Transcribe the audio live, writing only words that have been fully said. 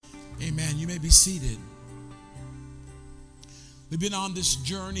You may be seated. We've been on this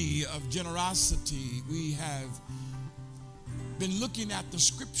journey of generosity. We have been looking at the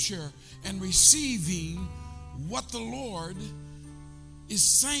scripture and receiving what the Lord is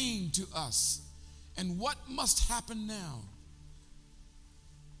saying to us and what must happen now.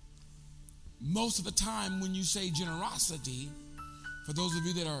 Most of the time when you say generosity, for those of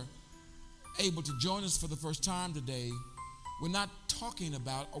you that are able to join us for the first time today, we're not talking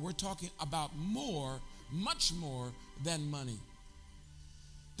about, or we're talking about more, much more than money.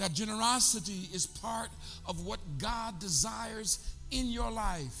 That generosity is part of what God desires in your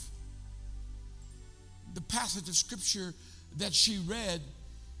life. The passage of scripture that she read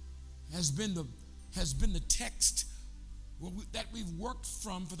has been the text that we've worked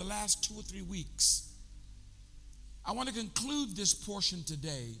from for the last 2 or 3 weeks. I want to conclude this portion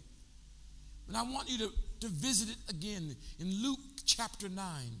today, and I want you to visit it again in Luke chapter 9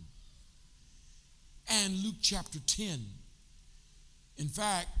 and Luke chapter 10. In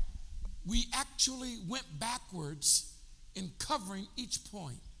fact, we actually went backwards in covering each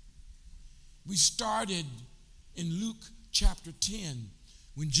point. We started in Luke chapter 10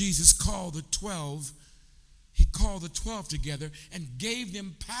 when Jesus called the 12. He called the 12 together and gave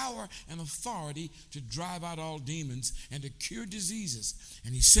them power and authority to drive out all demons and to cure diseases.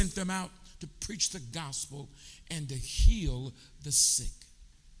 And he sent them out to preach the gospel and to heal the sick.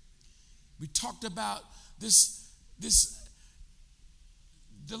 We talked about this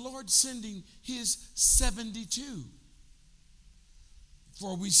the Lord sending his 72.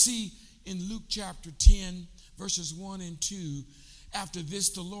 For we see in Luke chapter 10, verses 1 and 2, after this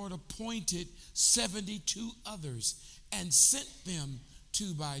the Lord appointed 72 others and sent them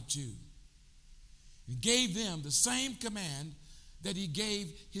 2 by 2. And gave them the same command that he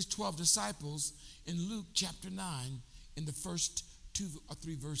gave his 12 disciples in Luke chapter 9 in the first 2 or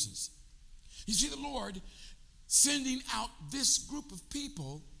 3 verses. You see the Lord sending out this group of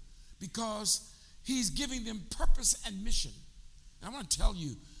people because he's giving them purpose and mission. And I want to tell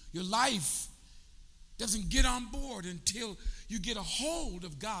you, your life doesn't get on board until you get a hold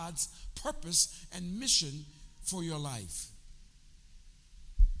of God's purpose and mission for your life.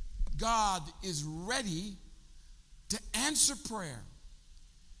 God is ready to answer prayer.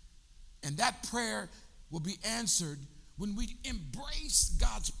 And that prayer will be answered when we embrace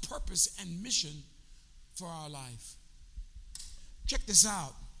God's purpose and mission for our life. Check this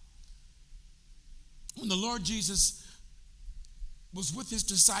out. When the Lord Jesus was with his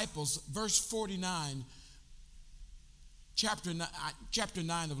disciples, verse 49, chapter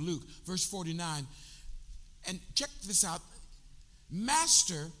 9 of Luke, verse 49, and check this out.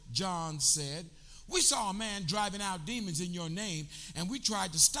 Master, John said, we saw a man driving out demons in your name, and we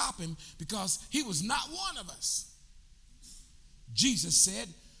tried to stop him because he was not one of us. Jesus said,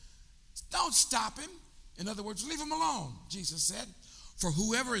 don't stop him. In other words, leave him alone, Jesus said. For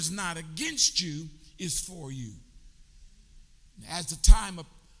whoever is not against you is for you. As the time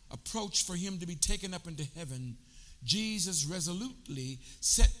approached for him to be taken up into heaven, Jesus resolutely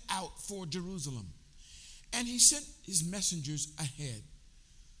set out for Jerusalem. And he sent his messengers ahead,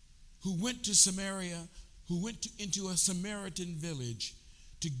 who went to Samaria, into a Samaritan village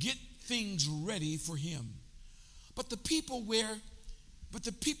to get things ready for him. But the people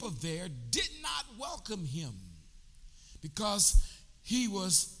there did not welcome him because he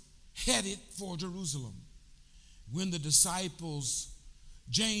was headed for Jerusalem. When the disciples,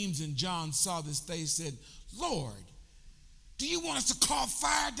 James and John, saw this, they said, Lord, do you want us to call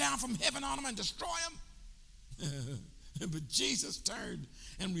fire down from heaven on them and destroy them? But Jesus turned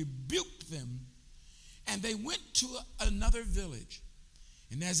and rebuked them, and they went to another village.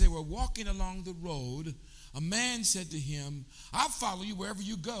 And as they were walking along the road, a man said to him, I'll follow you wherever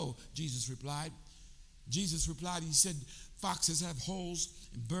you go. Jesus replied, he said, foxes have holes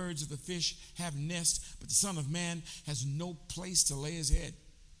and birds of the fish have nests, but the Son of Man has no place to lay his head.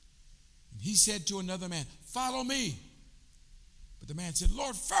 And he said to another man, follow me. But the man said,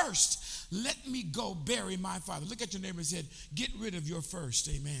 Lord, first let me go bury my father. Look at your neighbor and said, get rid of your first.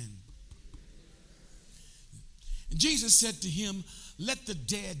 Amen. And Jesus said to him, let the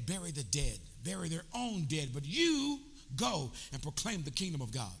dead bury the dead, bury their own dead, but you go and proclaim the kingdom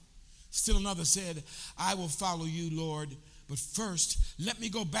of God. Still another said, I will follow you, Lord, but first let me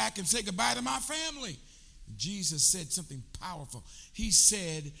go back and say goodbye to my family. And Jesus said something powerful. He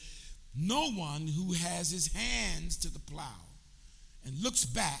said, no one who has his hands to the plow and looks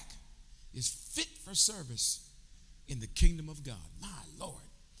back is fit for service in the kingdom of God. My Lord.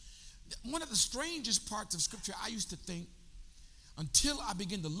 One of the strangest parts of Scripture I used to think, until I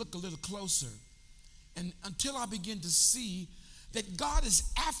begin to look a little closer and until I begin to see that God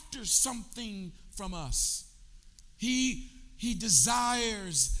is after something from us. He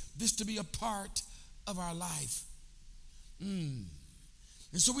desires this to be a part of our life. And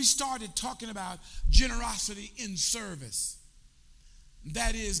so we started talking about generosity in service.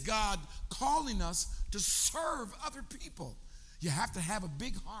 That is God calling us to serve other people. You have to have a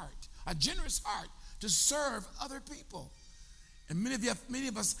big heart, a generous heart to serve other people. And many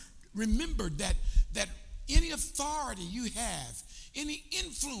of us remembered that any authority you have, any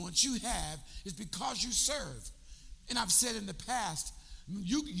influence you have is because you serve. And I've said in the past,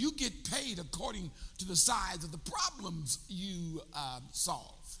 you get paid according to the size of the problems you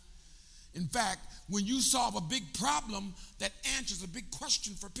solve. In fact, when you solve a big problem that answers a big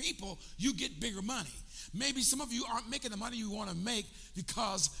question for people, you get bigger money. Maybe some of you aren't making the money you want to make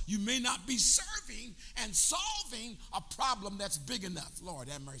because you may not be serving and solving a problem that's big enough. Lord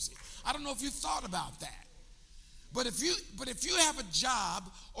have mercy. I don't know if you thought about that. But if you have a job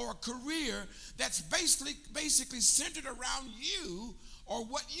or a career that's basically centered around you or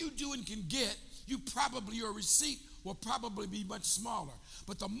what you do and can get, your receipt will probably be much smaller.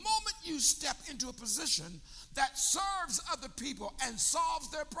 But the moment you step into a position that serves other people and solves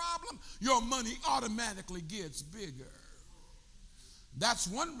their problem, your money automatically gets bigger. That's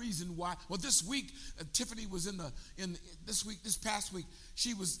one reason why. Well, this week Tiffany was this past week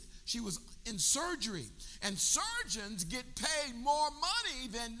she was in surgery, and surgeons get paid more money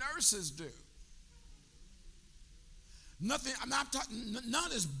than nurses do. None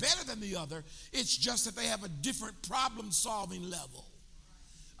is better than the other. It's just that they have a different problem-solving level.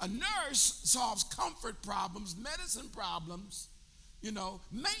 A nurse solves comfort problems, medicine problems,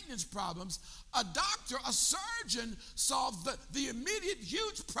 maintenance problems. A doctor, a surgeon solves the immediate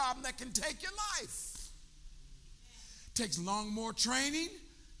huge problem that can take your life. Takes more training,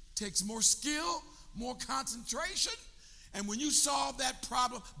 takes more skill, more concentration. And when you solve that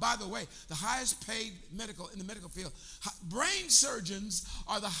problem, by the way, the highest paid in the medical field, brain surgeons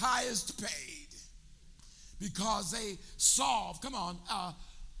are the highest paid because they solve, a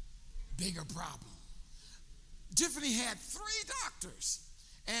bigger problem. Tiffany had 3 doctors,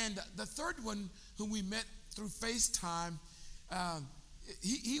 and the third one, whom we met through FaceTime,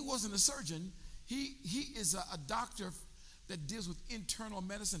 he wasn't a surgeon. He is a doctor that deals with internal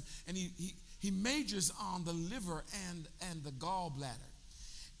medicine, and he majors on the liver and the gallbladder.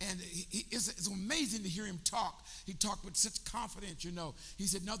 And it's amazing to hear him talk. He talked with such confidence, He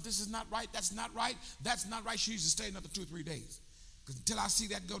said, no, this is not right. That's not right. That's not right. She needs to stay another 2 or 3 days. Because until I see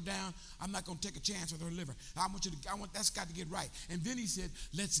that go down, I'm not going to take a chance with her liver. That's got to get right. And then he said,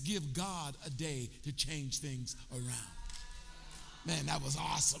 let's give God a day to change things around. Man, that was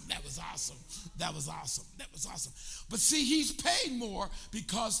awesome. That was awesome. That was awesome. That was awesome. But see, he's paid more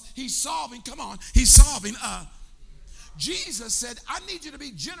because he's solving. Jesus said, I need you to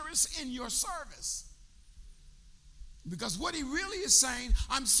be generous in your service. Because what he really is saying,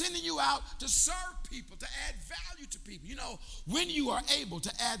 I'm sending you out to serve people, to add value to people. When you are able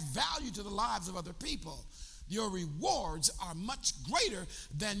to add value to the lives of other people, your rewards are much greater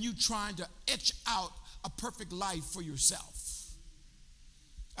than you trying to etch out a perfect life for yourself.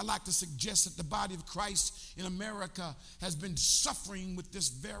 I'd like to suggest that the body of Christ in America has been suffering with this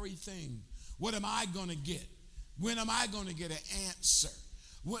very thing. What am I going to get? When am I going to get an answer?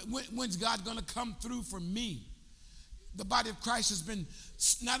 When's God going to come through for me? The body of Christ has been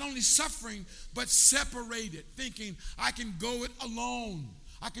not only suffering, but separated, thinking I can go it alone.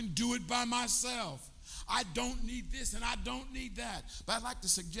 I can do it by myself. I don't need this and I don't need that. But I'd like to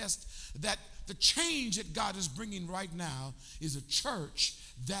suggest that the change that God is bringing right now is a church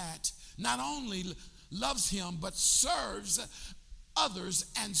that not only loves him, but serves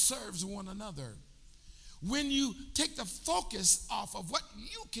others and serves one another. When you take the focus off of what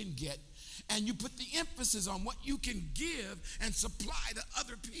you can get and you put the emphasis on what you can give and supply to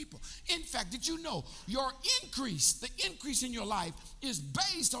other people. In fact, did you know your increase, the increase in your life is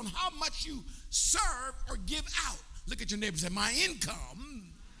based on how much you serve or give out? Look at your neighbor and say, my income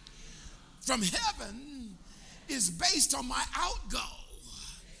from heaven is based on my outgo.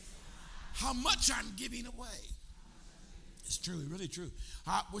 How much I'm giving away. It's true, really true.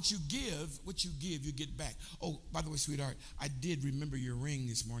 What you give, you get back. Oh, by the way, sweetheart, I did remember your ring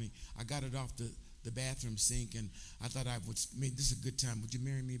this morning. I got it off the bathroom sink, and I thought this is a good time. Would you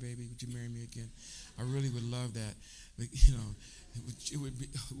marry me, baby? Would you marry me again? I really would love that. It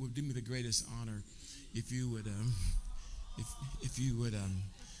would do me the greatest honor if you would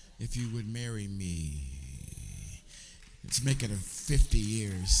if you would marry me. Let's make it 50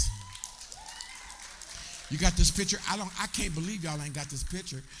 years. You got this picture? I can't believe y'all ain't got this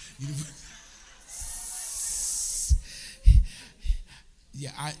picture.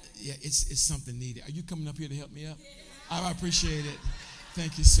 it's something needed. Are you coming up here to help me up? I appreciate it.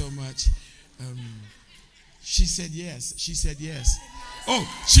 Thank you so much. She said yes. She said yes. Oh,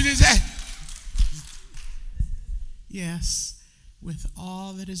 she did that. Yes, with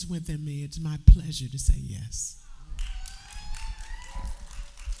all that is within me, it's my pleasure to say yes.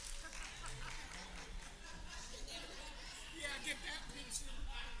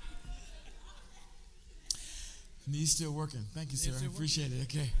 Knee's still working. Thank you, sir. I appreciate it.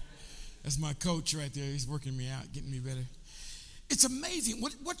 Okay. That's my coach right there. He's working me out, getting me better. It's amazing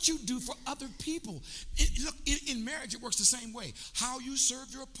what you do for other people. Look, in marriage, it works the same way. How you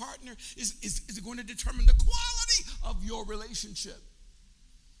serve your partner is going to determine the quality of your relationship.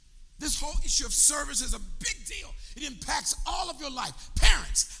 This whole issue of service is a big deal. It impacts all of your life.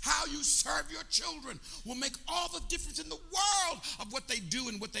 Parents, how you serve your children will make all the difference in the world of what they do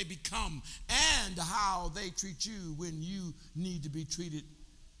and what they become, and how they treat you when you need to be treated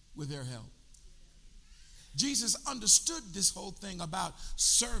with their help. Jesus understood this whole thing about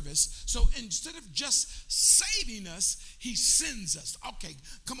service. So instead of just saving us, he sends us. Okay,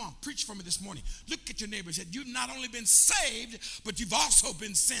 come on, preach for me this morning. Look at your neighbor and say, you've not only been saved, but you've also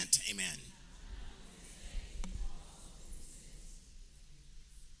been sent. Amen.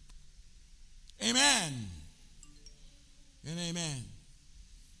 Amen. And amen.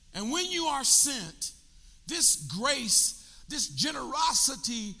 And when you are sent, this grace, this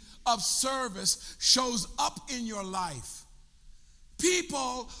generosity of service shows up in your life.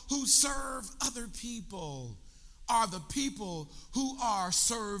 People who serve other people are the people who are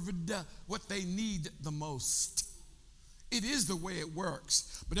served what they need the most. It is the way it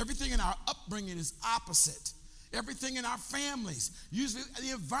works. But everything in our upbringing is opposite. Everything in our families, usually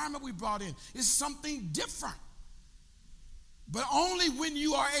the environment we brought in, is something different. But only when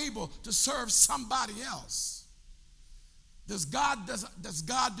you are able to serve somebody else does God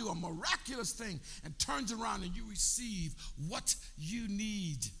do a miraculous thing and turns around and you receive what you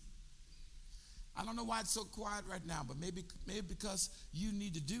need. I don't know why it's so quiet right now, but maybe because you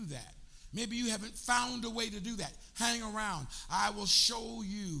need to do that. Maybe you haven't found a way to do that. Hang around. I will show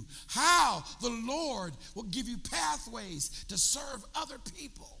you how the Lord will give you pathways to serve other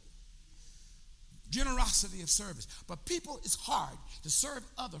people. Generosity of service. But people, it's hard to serve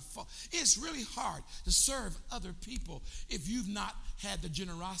other folk. It's really hard to serve other people if you've not had the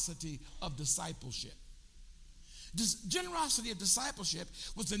generosity of discipleship. This generosity of discipleship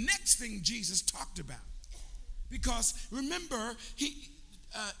was the next thing Jesus talked about. Because remember,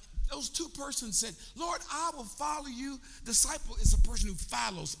 those two persons said, Lord, I will follow you. Disciple is a person who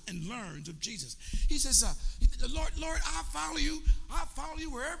follows and learns of Jesus. He says, Lord, I follow you. I follow you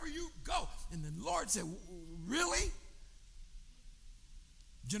wherever you go. And the Lord said, really?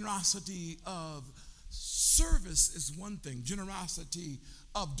 Generosity of service is one thing. Generosity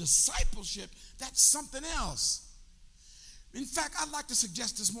of discipleship, that's something else. In fact, I'd like to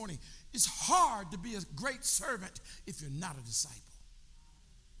suggest this morning, it's hard to be a great servant if you're not a disciple.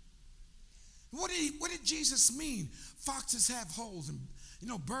 What did Jesus mean? Foxes have holes and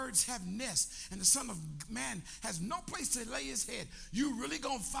birds have nests, and the Son of Man has no place to lay his head. You really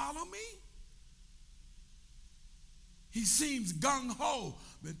gonna follow me? He seems gung-ho,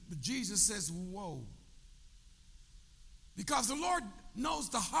 but Jesus says, whoa. Because the Lord knows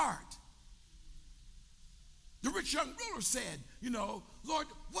the heart. The rich young ruler said, Lord,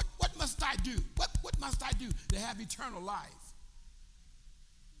 what must I do? What must I do to have eternal life?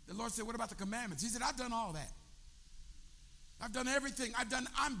 The Lord said, what about the commandments? He said, I've done all that. I've done everything.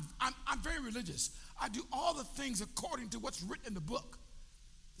 I'm very religious. I do all the things according to what's written in the book.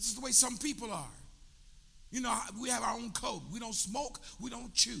 This is the way some people are. We have our own code. We don't smoke. We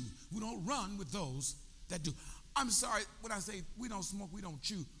don't chew. We don't run with those that do. I'm sorry, when I say we don't smoke, we don't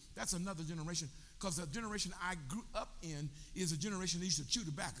chew, that's another generation. Because the generation I grew up in is a generation that used to chew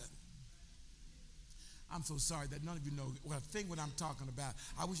tobacco. I'm so sorry that none of you know what I'm talking about.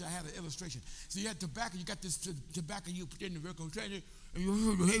 I wish I had an illustration. So you had tobacco, you got this tobacco you put in the refrigerator, and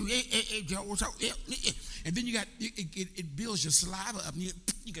then you got it builds your saliva up, and you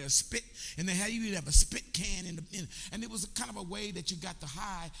got a spit, and then you have a spit can and it was kind of a way that you got the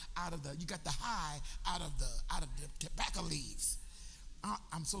high out of the tobacco leaves.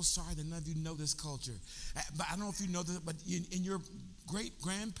 I'm so sorry that none of you know this culture. But I don't know if you know this, but in your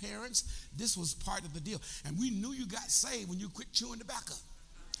great-grandparents, this was part of the deal. And we knew you got saved when you quit chewing tobacco.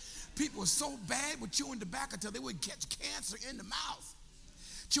 People were so bad with chewing tobacco until they would catch cancer in the mouth.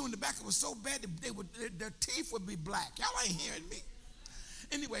 Chewing tobacco was so bad that their teeth would be black. Y'all ain't hearing me.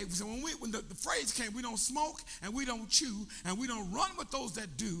 Anyway, so when the phrase came, we don't smoke and we don't chew and we don't run with those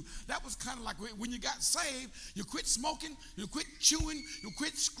that do, that was kind of like when you got saved, you quit smoking, you quit chewing, you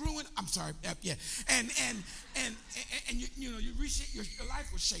quit screwing. I'm sorry, yeah. And you reach it, your life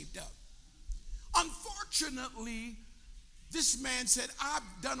was shaped up. Unfortunately, this man said, I've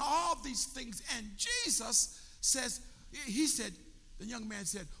done all these things. And Jesus says, the young man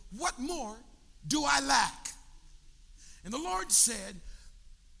said, what more do I lack? And the Lord said,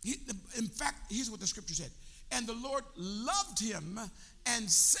 in fact, here's what the scripture said. And the Lord loved him and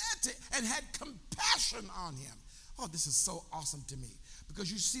had compassion on him. Oh, this is so awesome to me,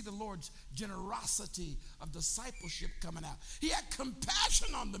 because you see the Lord's generosity of discipleship coming out. He had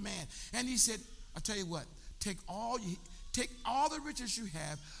compassion on the man, and he said, I'll tell you what, take all the riches you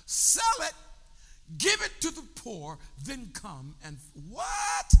have, sell it, give it to the poor, then come and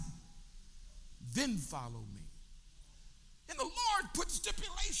what? Then follow me. And the Lord put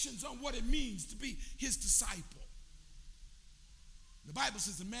stipulations on what it means to be his disciple. The Bible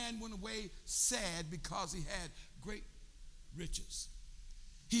says the man went away sad because he had great riches.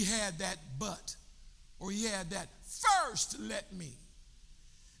 He had that but, or he had that first let me.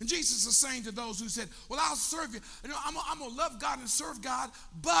 And Jesus is saying to those who said, well, I'll serve you. I'm going to love God and serve God,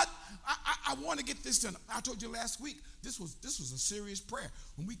 but I want to get this done. I told you last week, this was a serious prayer.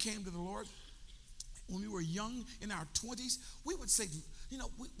 When we came to the Lord, when we were young in our 20s, we would say, we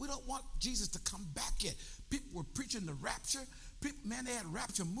don't want Jesus to come back yet. People were preaching the rapture. Man, they had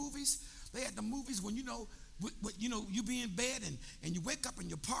rapture movies. They had the movies when, you be in bed and you wake up and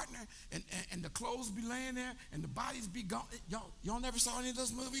your partner and the clothes be laying there and the bodies be gone. Y'all never saw any of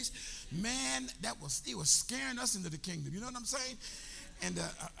those movies? Man, it was scaring us into the kingdom. You know what I'm saying?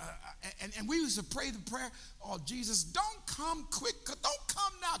 And we used to pray the prayer, oh, Jesus, don't come quick. Don't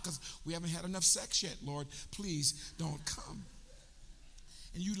come now, because we haven't had enough sex yet, Lord. Please don't come.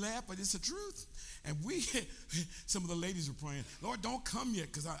 And you laugh, but it's the truth. And some of the ladies were praying, Lord, don't come yet,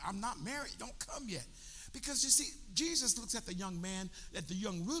 because I'm not married. Don't come yet. Because, you see, Jesus looks at the young man, at the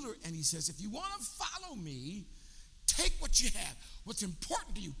young ruler, and he says, if you want to follow me, take what you have. What's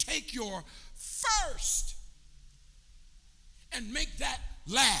important to you, take your first and make that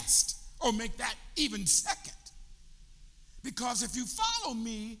last, or make that even second. Because if you follow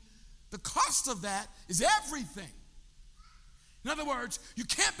me, the cost of that is everything. In other words, you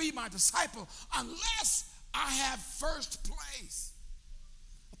can't be my disciple unless I have first place.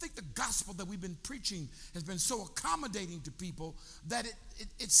 I think the gospel that we've been preaching has been so accommodating to people that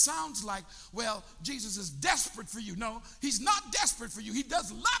it sounds like, well, Jesus is desperate for you. No, he's not desperate for you. He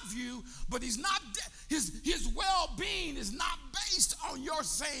does love you, but he's not. His well-being is not based on your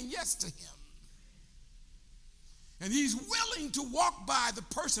saying yes to him. And he's willing to walk by the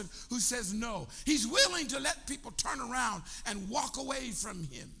person who says no. He's willing to let people turn around and walk away from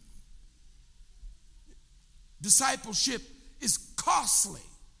him. Discipleship is costly.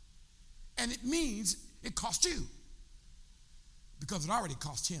 And it means it cost you, because it already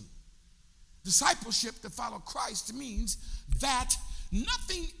cost him. Discipleship to follow Christ means that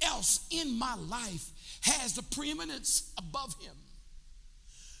nothing else in my life has the preeminence above him.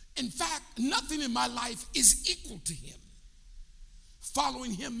 In fact, nothing in my life is equal to him.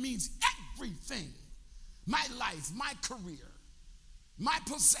 Following him means everything. My life, my career, my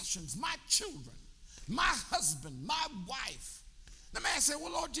possessions, my children, my husband, my wife. The man said,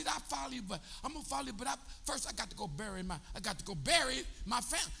 well, Lord Jesus, I follow you, but I'm going to follow you, but first I got to go bury my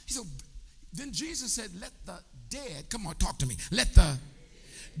family. He said, then Jesus said, let the dead, come on, talk to me.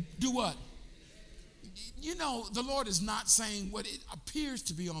 Do what? The Lord is not saying what it appears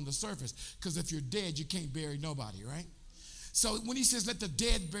to be on the surface, because if you're dead, you can't bury nobody, right? So when he says, let the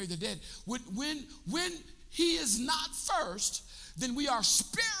dead bury the dead, when he is not first, then we are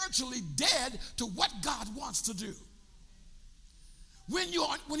spiritually dead to what God wants to do. When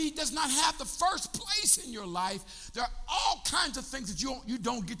he does not have the first place in your life, there are all kinds of things that you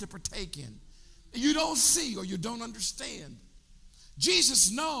don't get to partake in. You don't see or you don't understand.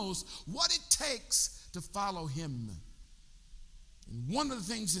 Jesus knows what it takes to follow him. And one of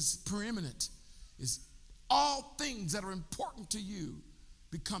the things that's preeminent is all things that are important to you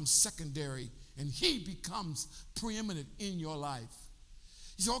become secondary, and he becomes preeminent in your life.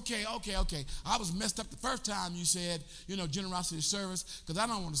 He said, okay. I was messed up the first time you said, generosity service, because I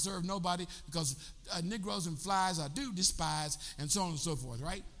don't want to serve nobody, because Negroes and flies I do despise, and so on and so forth,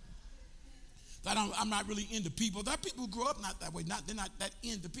 right? I'm not really into people. There are people who grow up not that way. They're not that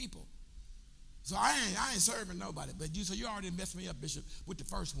into people. So I ain't serving nobody. But you already messed me up, Bishop, with the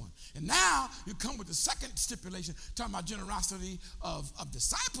first one. And now you come with the second stipulation, talking about generosity of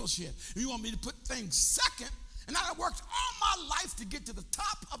discipleship. You want me to put things second, and that works all my life to get to the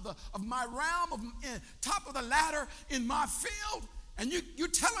top of my realm, top of the ladder in my field? And you're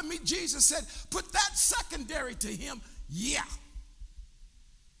telling me Jesus said, put that secondary to him? Yeah.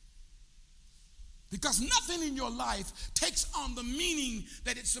 Because nothing in your life takes on the meaning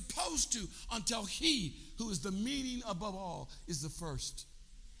that it's supposed to until he who is the meaning above all is the first.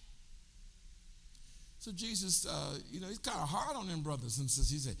 So Jesus, he's kind of hard on them brothers and sisters.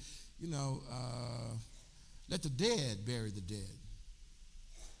 He said, let the dead bury the dead.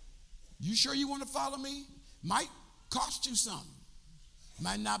 You sure you want to follow me? Might cost you something.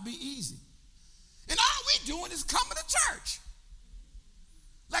 Might not be easy. And all we doing is coming to church.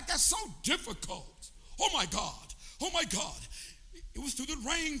 Like that's so difficult. Oh my God. Oh my God. It was through the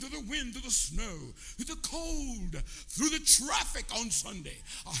rain, through the wind, through the snow, through the cold, through the traffic on Sunday.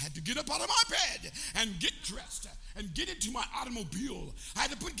 I had to get up out of my bed and get dressed and get into my automobile. I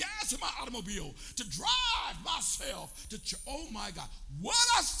had to put gas in my automobile to drive myself to church. Oh my God. What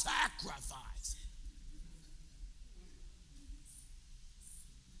a sacrifice.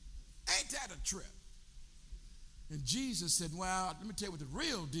 Ain't that a trip? And Jesus said, well, let me tell you what the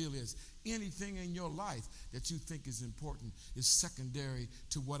real deal is. Anything in your life that you think is important is secondary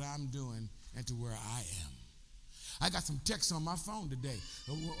to what I'm doing and to where I am. I got some texts on my phone today.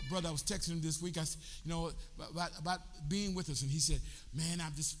 A brother, I was texting him this week, about being with us, and he said, man,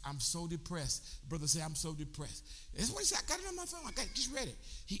 I'm so depressed. Brother said, I'm so depressed. That's what he said. I got it on my phone. Just read it.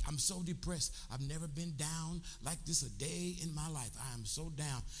 I'm so depressed. I've never been down like this a day in my life. I am so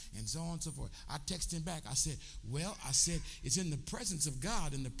down, and so on and so forth. I texted him back. I said, it's in the presence of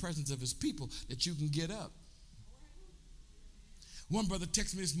God, in the presence of his people, that you can get up. One brother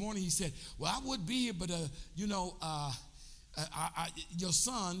texted me this morning. He said, well, I would be here, but, your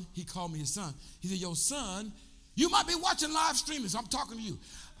son, he called me his son. He said, your son, you might be watching live streaming, so I'm talking to you.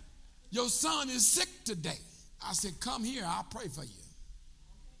 Your son is sick today. I said, come here, I'll pray for you.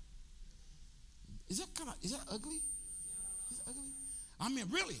 Is that ugly? Is that ugly? I mean,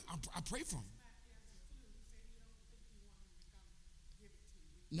 really, I pray for him.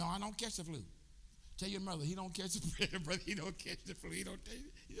 No, I don't catch the flu. Tell your mother, he don't catch the flu. Brother, he don't catch the flu. He don't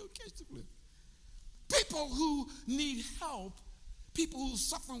catch the flu. People who need help, people who are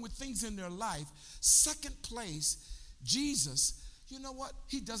suffering with things in their life, second place, Jesus, you know what?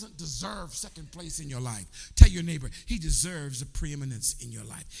 He doesn't deserve second place in your life. Tell your neighbor, he deserves a preeminence in your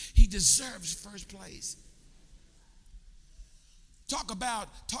life. He deserves first place. Talk about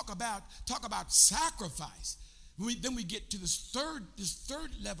sacrifice. Then we get to this third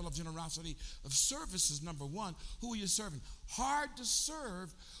level of generosity of services. Number one, who are you serving? Hard to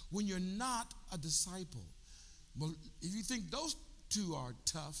serve when you're not a disciple. Well, if you think those two are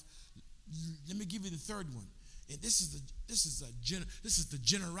tough, let me give you the third one. And this is the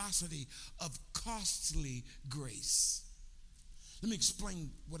generosity of costly grace. Let me explain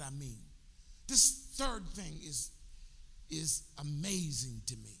what I mean. This third thing is amazing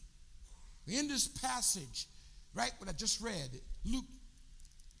to me. In this passage, right, what I just read, Luke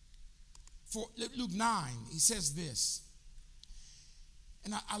 9, he says this.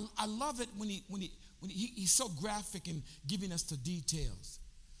 And I love it when he's so graphic in giving us the details.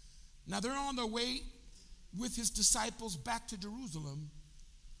 Now they're on their way with his disciples back to Jerusalem.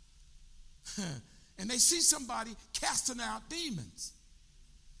 And they see somebody casting out demons.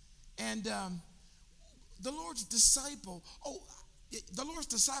 And the Lord's disciple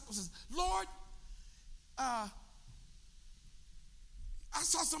says, Lord, I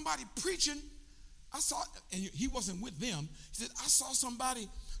saw somebody preaching. And he wasn't with them. He said, I saw somebody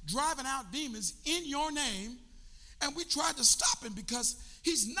driving out demons in your name, and we tried to stop him because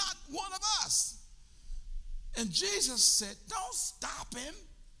he's not one of us. And Jesus said, don't stop him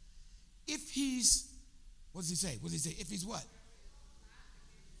if he's, what does he say? If he's what?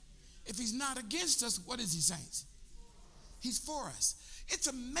 If he's not against us, what is he saying? He's for us. It's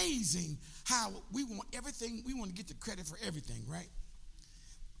amazing how we want everything, we want to get the credit for everything, right?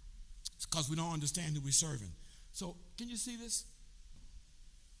 It's because we don't understand who we're serving. So, can you see this?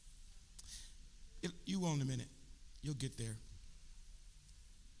 You will in a minute. You'll get there.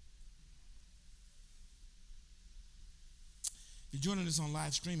 If you're joining us on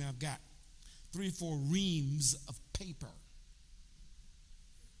live streaming, I've got 3 or 4 reams of paper.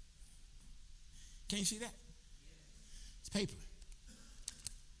 Can you see that? It's paper.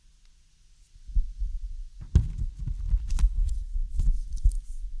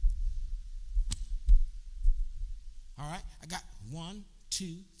 All right, I got 1,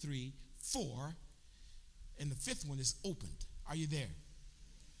 2, 3, 4, and the 5th one is opened. Are you there?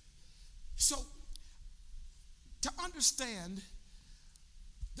 So, to understand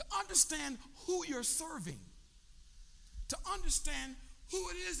who you're serving, to understand who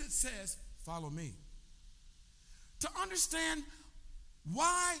it is that says, follow me. To understand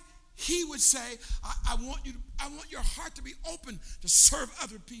why he would say, I want your heart to be open to serve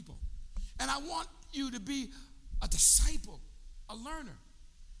other people. And I want you to be a disciple, a learner.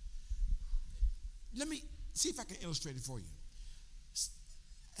 Let me see if I can illustrate it for you.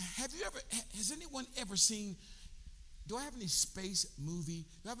 Has anyone ever seen, do I have any space movie?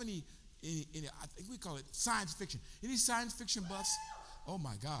 Do I have any, I think we call it science fiction. Any science fiction buffs? Oh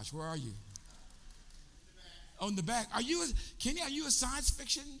my gosh, where are you? On the back. Kenny, are you a science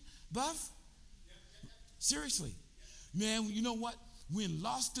fiction buff? Seriously. Man, you know what? When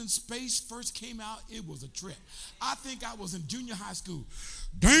Lost in Space first came out, it was a trip. I think I was in junior high school.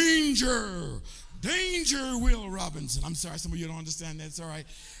 Danger, danger, Will Robinson. I'm sorry, some of you don't understand that. It's all right.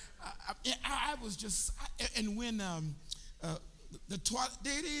 I was just, and when the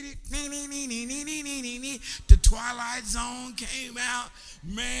Twilight Zone came out,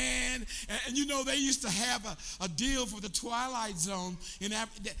 man, and you know they used to have a deal for the Twilight Zone, and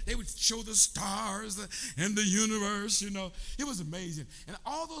they would show the stars and the universe, you know. It was amazing. And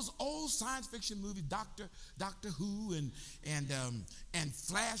all those old science fiction movies, Doctor Who and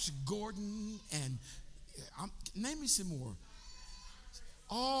Flash Gordon, and name me some more.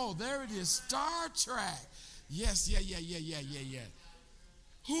 Oh, there it is, Star Trek. Yes, yeah.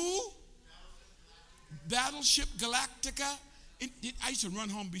 Who? Battleship Galactica. I used to run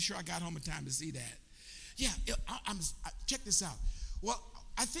home, be sure I got home in time to see that. Yeah, check this out. Well,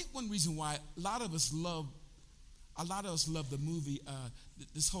 I think one reason why a lot of us love the movie,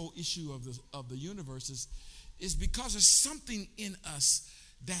 this whole issue of the universe is because there's something in us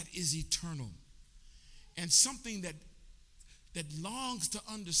that is eternal, and something that longs to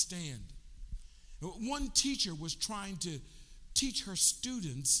understand. One teacher was trying to teach her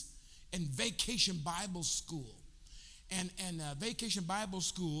students in Vacation Bible School. And Vacation Bible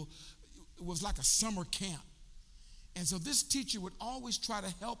School was like a summer camp. And so this teacher would always try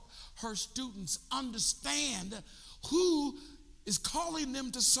to help her students understand who is calling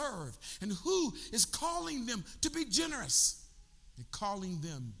them to serve and who is calling them to be generous and calling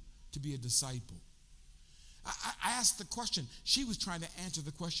them to be a disciple. I asked the question. She was trying to answer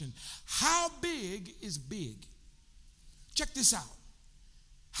the question, how big is big? Check this out.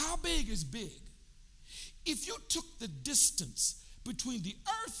 How big is big? If you took the distance between the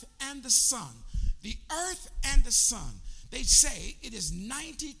earth and the sun, they say it is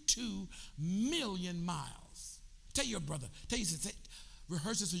 92 million miles. Tell your brother,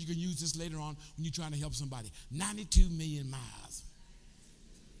 rehearse it so you can use this later on when you're trying to help somebody. 92 million miles.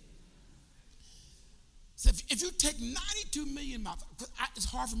 So if you take 92 million miles, it's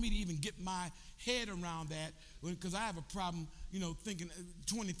hard for me to even get my head around that because I have a problem, thinking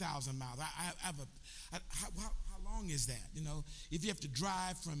 20,000 miles. How long is that? If you have to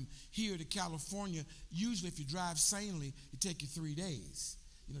drive from here to California, usually if you drive sanely, it take you 3 days.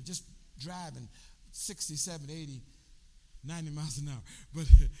 Just driving 60, 70, 80, 90 miles an hour. But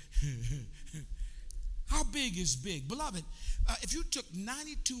how big is big? Beloved, if you took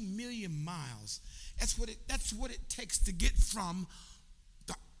 92 million miles, that's what it takes to get from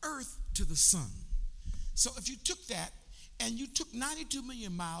the earth to the sun. So if you took that and you took 92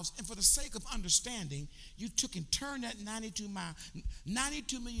 million miles, and for the sake of understanding, you took and turned that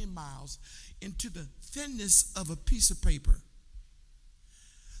 92 million miles into the thinness of a piece of paper.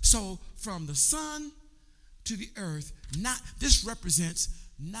 So from the sun to the earth, this represents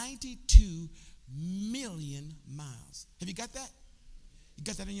 92 million miles. Have you got that? You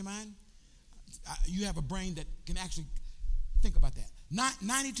got that in your mind? You have a brain that can actually think about that.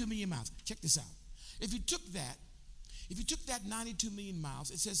 92 million miles. Check this out. If you took that 92 million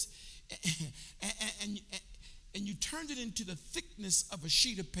miles, it says, and you turned it into the thickness of a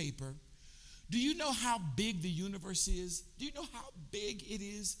sheet of paper, do you know how big the universe is? Do you know how big it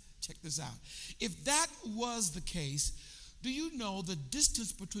is? Check this out. If that was the case, do you know the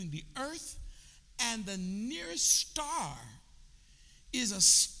distance between the earth and the nearest star is a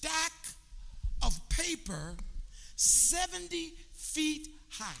stack of paper 70 feet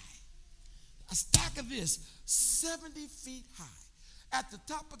high? A stack of this 70 feet high. At the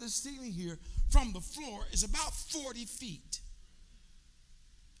top of the ceiling here, from the floor, is about 40 feet.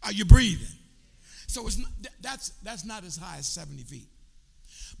 Are you breathing? So that's not as high as 70 feet.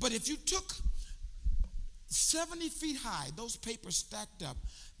 But if you took 70 feet high, those papers stacked up,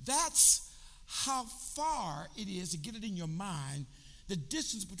 that's how far it is, to get it in your mind, the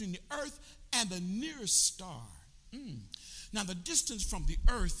distance between the earth and the nearest star. Now, the distance from the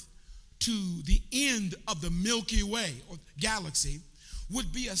earth to the end of the Milky Way or galaxy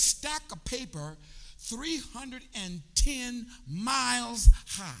would be a stack of paper 310 miles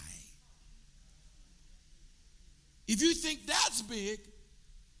high. If you think that's big,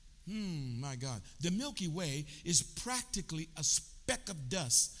 my God, the Milky Way is practically a speck of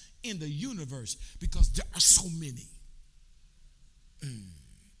dust in the universe because there are so many.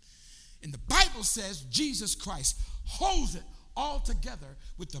 And the Bible says Jesus Christ holds it all together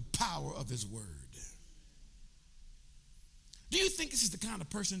with the power of his word. Do you think this is the kind of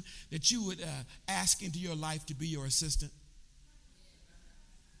person that you would ask into your life to be your assistant?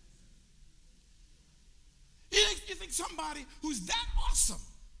 You think somebody who's that awesome?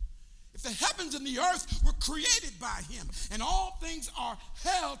 If the heavens and the earth were created by him and all things are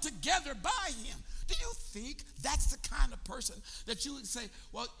held together by him, do you think that's the kind of person that you would say,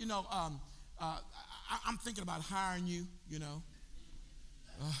 well, I'm thinking about hiring you,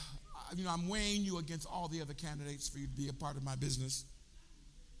 I'm weighing you against all the other candidates for you to be a part of my business.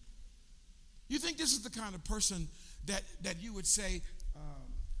 You think this is the kind of person that you would say,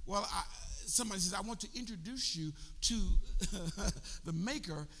 somebody says, I want to introduce you to the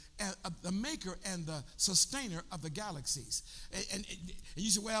maker and the sustainer of the galaxies. And you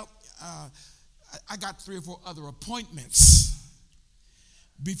say, well, I got 3 or 4 other appointments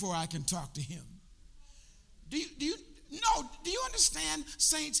before I can talk to him. Do you understand,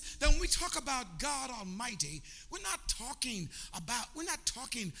 saints, that when we talk about God Almighty, we're not talking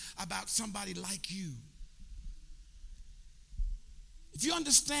about somebody like you. If you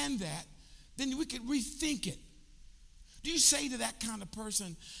understand that, then we could rethink it. Do you say to that kind of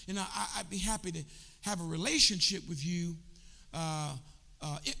person, I'd be happy to have a relationship with you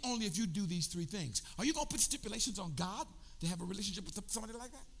only if you do these 3 things? Are you going to put stipulations on God to have a relationship with somebody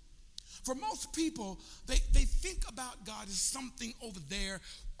like that? For most people, they think about God as something over there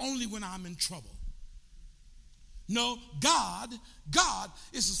only when I'm in trouble. No, God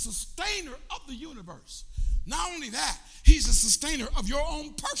is a sustainer of the universe. Not only that, he's a sustainer of your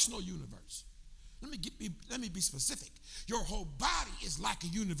own personal universe. Let me be specific. Your whole body is like a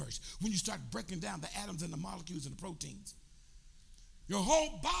universe when you start breaking down the atoms and the molecules and the proteins. Your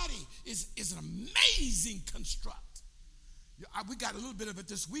whole body is an amazing construct. We got a little bit of it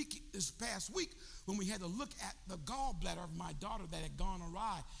this past week, when we had to look at the gallbladder of my daughter that had gone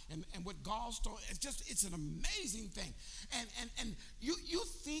awry and what gallstone. It's an amazing thing. And do you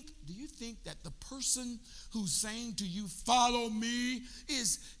think that the person who's saying to you, follow me,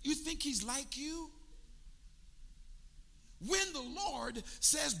 you think he's like you? When the Lord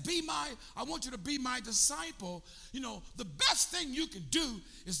says, I want you to be my disciple, the best thing you can do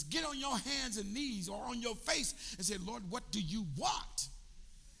is get on your hands and knees or on your face and say, Lord, what do you want?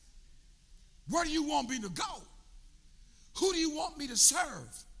 Where do you want me to go? Who do you want me to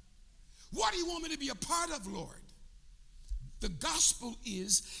serve? What do you want me to be a part of, Lord? The gospel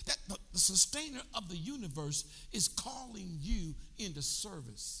is that the sustainer of the universe is calling you into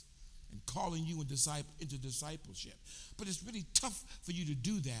service and calling you into discipleship. But it's really tough for you to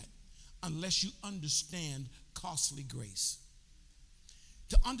do that unless you understand costly grace.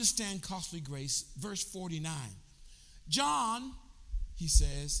 To understand costly grace, verse 49, John, he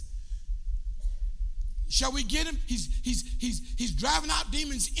says, shall we get him? He's driving out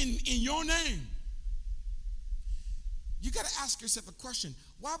demons in your name. You got to ask yourself a question.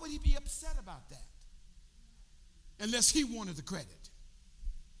 Why would he be upset about that? Unless he wanted the credit.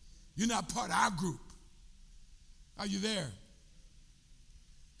 You're not part of our group. Are you there?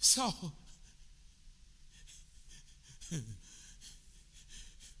 So,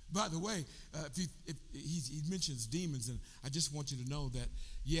 by the way, if he mentions demons, and I just want you to know that,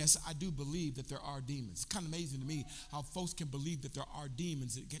 yes, I do believe that there are demons. It's kind of amazing to me how folks can believe that there are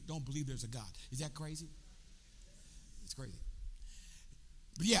demons and don't believe there's a God. Is that crazy? It's crazy.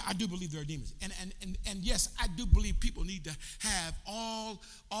 But yeah, I do believe there are demons. And yes, I do believe people need to have all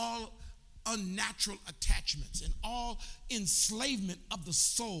unnatural attachments and all enslavement of the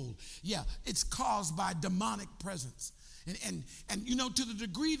soul. Yeah, it's caused by demonic presence. And to the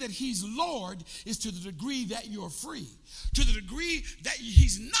degree that he's Lord is to the degree that you're free. To the degree that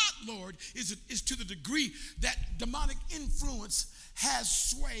he's not Lord is to the degree that demonic influence has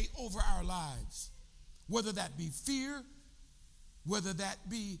sway over our lives. Whether that be fear, whether that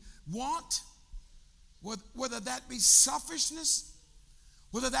be want, whether that be selfishness,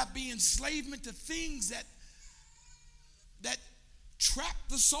 whether that be enslavement to things that trap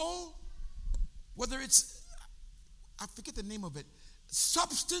the soul, whether it's, I forget the name of it,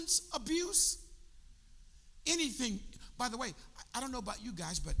 substance abuse, anything. By the way, I don't know about you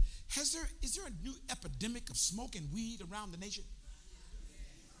guys, but is there a new epidemic of smoking weed around the nation?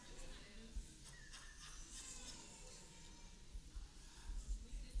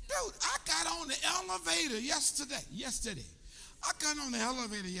 I got on the elevator yesterday. I got on the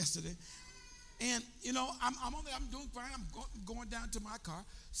elevator yesterday. And, I'm doing fine. I'm going down to my car.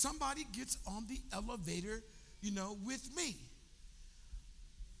 Somebody gets on the elevator, with me.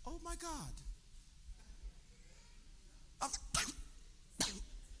 Oh, my God.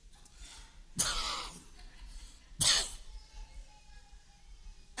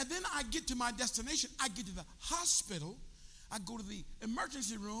 And then I get to my destination. I get to the hospital. I go to the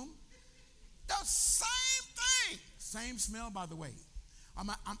emergency room. The same thing. Same smell, by the way. I'm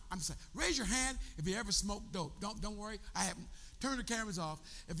sorry. Raise your hand if you ever smoked dope. Don't worry. I haven't. Turn the cameras off.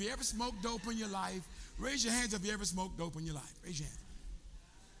 If you ever smoked dope in your life, raise your hands if you ever smoked dope in your life. Raise your hand.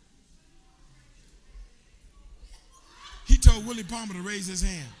 He told Willie Palmer to raise his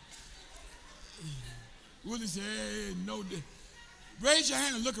hand. Willie said, hey, no. Raise your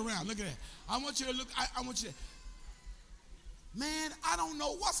hand and look around. Look at that. I want you to look. I want you to. Man, I don't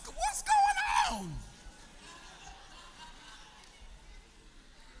know what's going on.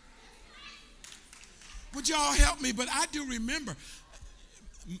 Would y'all help me? But I do remember,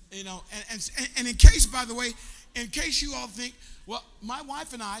 and in case, by the way, in case you all think, well, my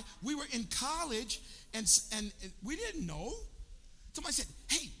wife and I, we were in college, and we didn't know. Somebody said,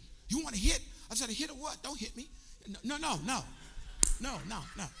 hey, you want to hit? I said, hit or what? Don't hit me. No.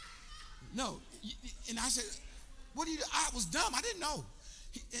 And I said, what do you do? I was dumb. I didn't know.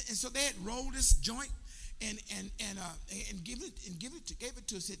 And so they had rolled this joint and gave it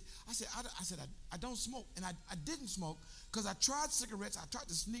to us. I said I don't smoke, and I didn't smoke because I tried cigarettes. I tried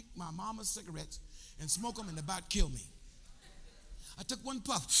to sneak my mama's cigarettes and smoke them, and about killed me. I took one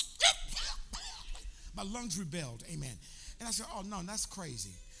puff. My lungs rebelled. Amen. And I said, oh no, that's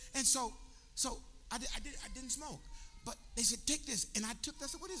crazy. And so I didn't smoke. But they said, take this, and I took. I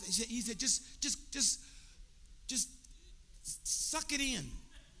said, what is it? He said, just suck it in.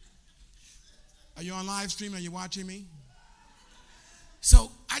 Are you on live stream? Are you watching me?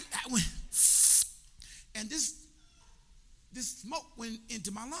 So I went, and this smoke went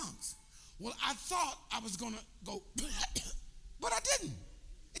into my lungs. Well, I thought I was going to go, but I didn't.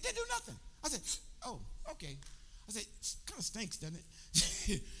 It didn't do nothing. I said, oh, okay. I said, it kind of stinks, doesn't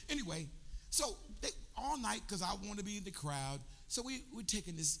it? Anyway, so all night, because I want to be in the crowd, so we're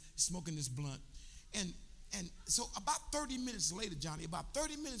smoking this blunt. And so about 30 minutes later, Johnny,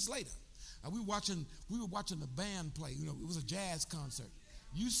 we were watching the band play. It was a jazz concert.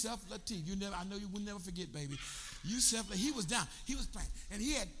 Yusef Lateef, I know you will never forget, baby. Yusef, he was down. He was playing, and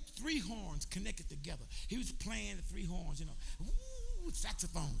he had 3 horns connected together. He was playing the 3 horns, with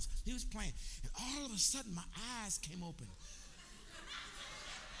saxophones. He was playing, and all of a sudden, my eyes came open.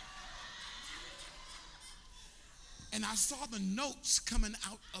 And I saw the notes coming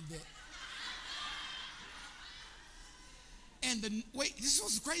out of the. And this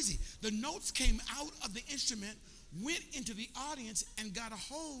was crazy. The notes came out of the instrument, went into the audience, and got a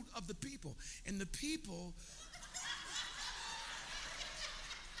hold of the people. And the people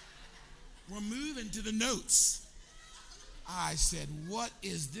were moving to the notes. I said, what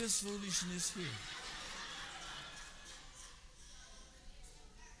is this foolishness here?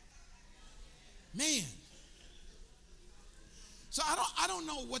 Man. So I don't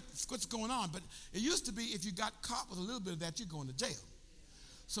know what's going on, but it used to be if you got caught with a little bit of that, you're going to jail.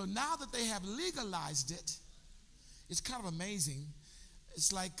 So now that they have legalized it, it's kind of amazing.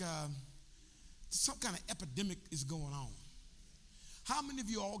 It's like some kind of epidemic is going on. How many of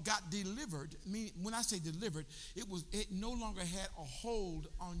you all got delivered? I mean, when I say delivered, it no longer had a hold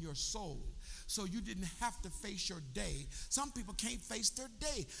on your soul. So you didn't have to face your day. Some people can't face their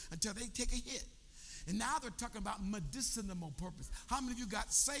day until they take a hit. And now they're talking about medicinal purpose. How many of you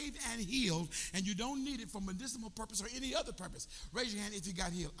got saved and healed and you don't need it for medicinal purpose or any other purpose? Raise your hand if you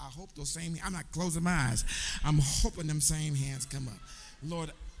got healed. I hope those same hands. I'm not closing my eyes. I'm hoping them same hands come up.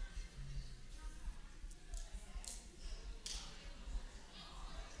 Lord.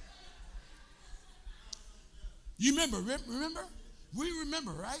 You remember? We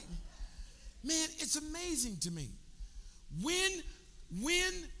remember, right? Man, it's amazing to me.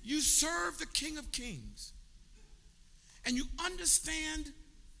 When you serve the King of Kings and you understand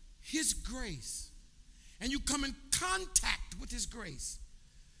his grace and you come in contact with his grace,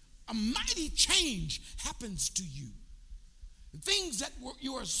 a mighty change happens to you. Things that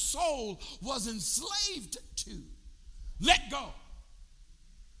your soul was enslaved to, let go.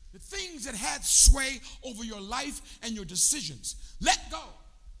 The things that had sway over your life and your decisions, let go.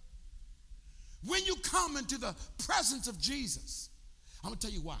 When you come into the presence of Jesus, I'm going to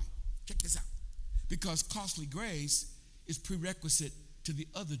tell you why. Check this out. Because costly grace is prerequisite to the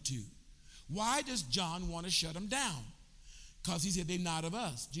other two. Why does John want to shut them down? Because he said, they're not of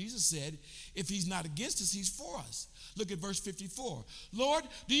us. Jesus said, if he's not against us, he's for us. Look at verse 54. Lord,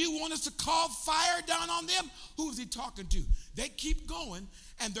 do you want us to call fire down on them? Who is he talking to? They keep going,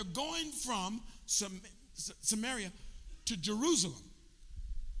 and they're going from Samaria to Jerusalem.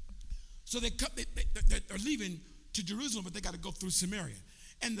 So they're leaving to Jerusalem, but they got to go through Samaria.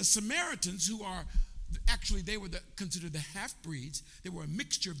 And the Samaritans, who are, actually they were considered the half-breeds. They were a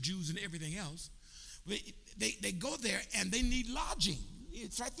mixture of Jews and everything else. They go there, and they need lodging.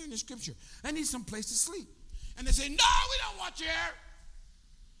 It's right there in the scripture. They need some place to sleep. And they say, no, we don't want you here.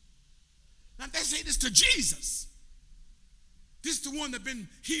 Now they say this to Jesus. This is the one that's been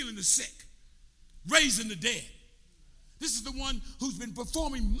healing the sick, raising the dead. This is the one who's been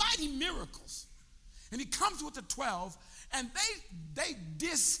performing mighty miracles. And he comes with the 12, and they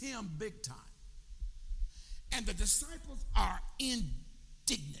diss him big time. And the disciples are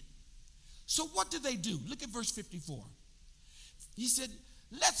indignant. So what do they do? Look at verse 54. He said,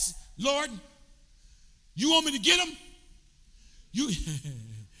 Lord, you want me to get them?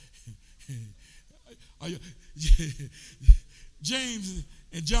 James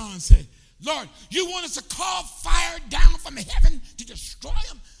and John said, Lord, you want us to call fire down from heaven to destroy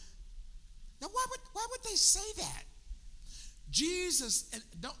them? Now, why would they say that? Jesus, and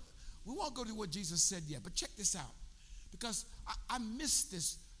we won't go to what Jesus said yet, but check this out. Because I missed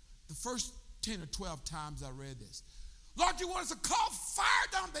this the first 10 or 12 times I read this. Lord, you want us to call fire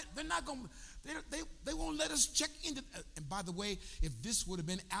down? They're not going to. They won't let us check into. And by the way, if this would have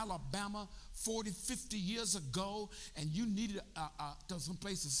been Alabama 40, 50 years ago, and you needed some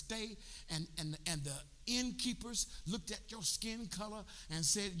place to stay, and the innkeepers looked at your skin color and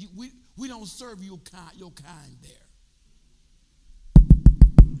said, we don't serve your kind there.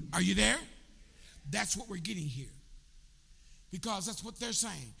 Are you there? That's what we're getting here. Because that's what they're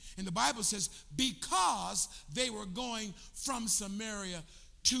saying. And the Bible says, because they were going from Samaria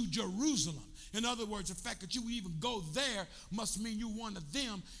to Jerusalem. In other words, the fact that you would even go there must mean you're one of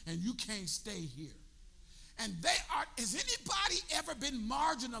them and you can't stay here. And has anybody ever been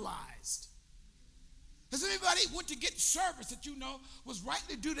marginalized? Has anybody went to get service that you know was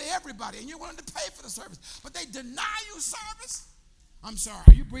rightly due to everybody and you're willing to pay for the service, but they deny you service? I'm sorry,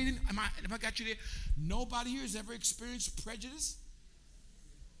 are you breathing? Have I got you there? Nobody here has ever experienced prejudice?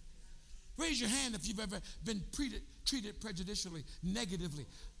 Raise your hand if you've ever been treated prejudicially, negatively.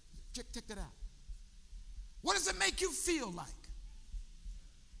 Check that out. What does it make you feel like?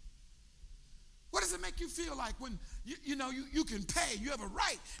 What does it make you feel like when you can pay, you have a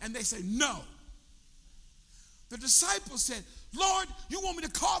right, and they say no? The disciples said, Lord, you want me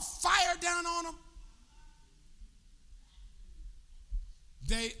to call fire down on them?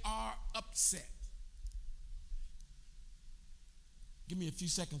 They are upset. Give me a few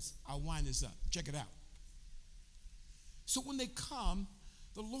seconds. I'll wind this up. Check it out. So when they come,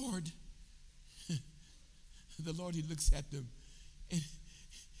 the Lord, he looks at them. And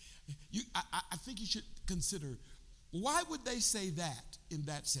I think you should consider, why would they say that in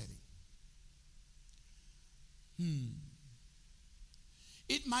that setting?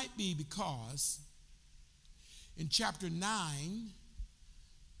 It might be because in chapter 9,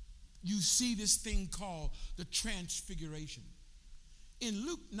 you see this thing called the transfiguration. In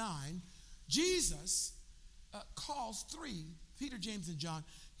Luke 9, Jesus calls three, Peter, James, and John.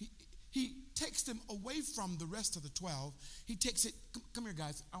 He takes them away from the rest of the 12. He takes it, come here,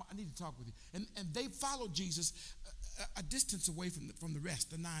 guys, I need to talk with you. And they follow Jesus a distance away from the rest.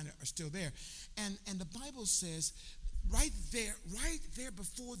 The 9 are still there. And the Bible says, right there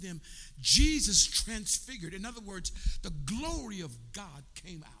before them, Jesus transfigured. In other words, the glory of God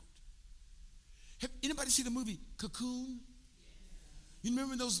came out. Have anybody see the movie Cocoon? You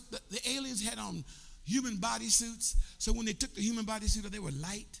remember the aliens had on human body suits? So when they took the human body suit, they were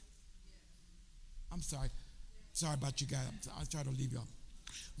light. I'm sorry. Sorry about you guys. I'll try to leave y'all.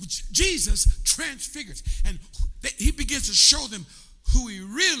 Jesus transfigures, and he begins to show them who he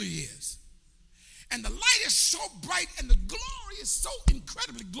really is. And the light is so bright, and the glory is so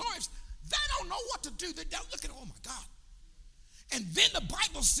incredibly glorious, they don't know what to do. They're looking, oh my God. And then the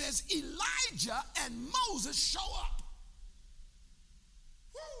Bible says Elijah and Moses show up.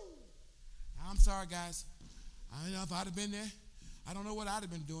 Woo. Now, I'm sorry, guys. I don't know if I'd have been there. I don't know what I'd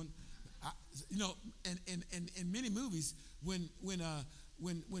have been doing. In many movies, when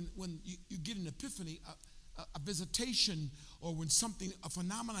you get an epiphany, a visitation, or when a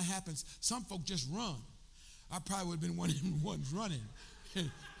phenomenon happens, some folk just run. I probably would have been one of them ones running.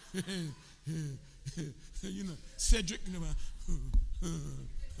 Cedric,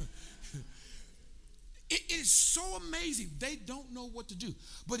 it is so amazing. They don't know what to do.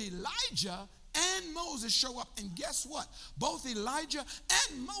 But Elijah and Moses show up. And guess what? Both Elijah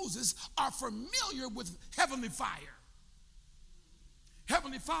and Moses are familiar with heavenly fire.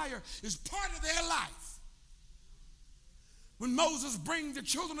 Heavenly fire is part of their life. When Moses brings the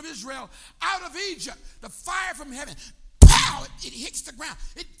children of Israel out of Egypt, the fire from heaven, pow, it hits the ground.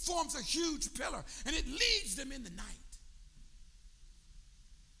 It forms a huge pillar, and it leads them in the night.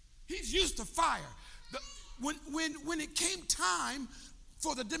 He's used to fire. When it came time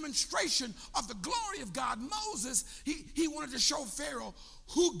for the demonstration of the glory of God, Moses, he wanted to show Pharaoh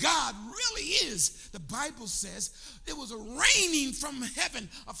who God really is. The Bible says it was a raining from heaven,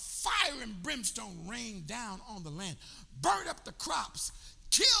 a fire and brimstone rained down on the land, burned up the crops,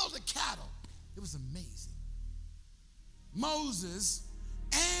 killed the cattle. It was amazing. Moses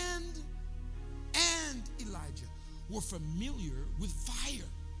and Elijah were familiar with fire.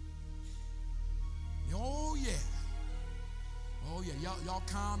 Oh yeah. Oh yeah. Y'all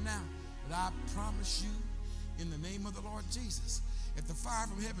calm now. But I promise you, in the name of the Lord Jesus, if the fire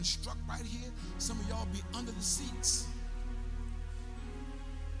from heaven struck right here, some of y'all be under the seats.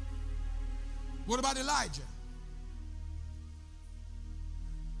 What about Elijah?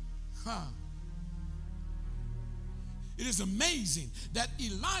 It is amazing that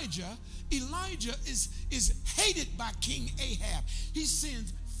Elijah is hated by King Ahab. He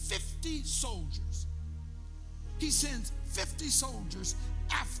sends 50 soldiers. He sends 50 soldiers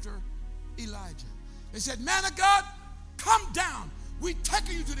after Elijah. They said, man of God, come down. We're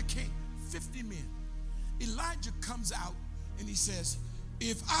taking you to the king. 50 men. Elijah comes out and he says,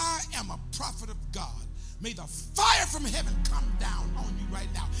 if I am a prophet of God, may the fire from heaven come down on you right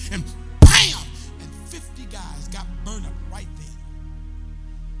now. And bam! And 50 guys got burned up right then.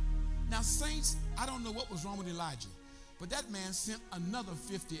 Now, saints, I don't know what was wrong with Elijah, but that man sent another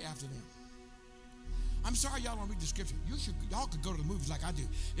 50 after them. I'm sorry y'all don't read the scripture. Y'all could go to the movies like I do.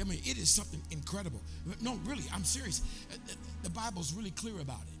 I mean, it is something incredible. No, really, I'm serious. The Bible's really clear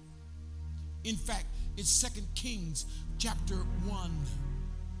about it. In fact, it's 2 Kings chapter 1,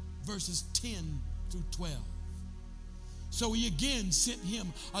 verses 10 through 12. So he again sent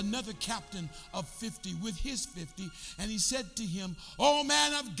him another captain of 50 with his 50, and he said to him, O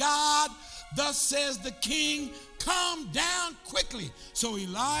man of God, thus says the king, come down quickly. So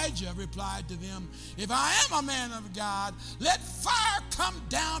Elijah replied to them, if I am a man of God, let fire come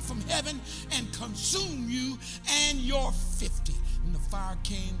down from heaven and consume you and your 50. And the fire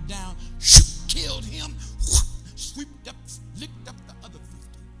came down, killed him, swept up, licked up the other 50.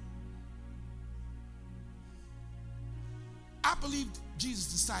 I believe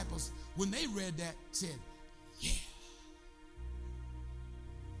Jesus' disciples, when they read that, said, yeah.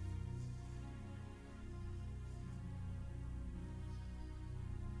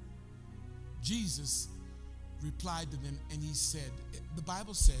 Jesus replied to them and he said, the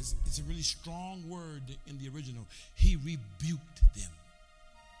Bible says, it's a really strong word in the original, he rebuked them.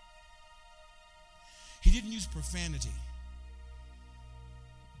 He didn't use profanity.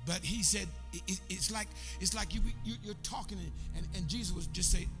 But he said, it's like you're talking and Jesus would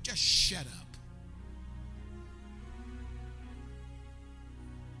just say, just shut up.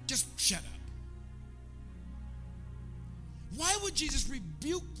 Just shut up. Why would Jesus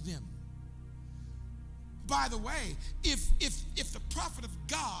rebuke them? By the way, if the prophet of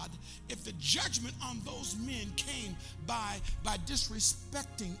God, if the judgment on those men came by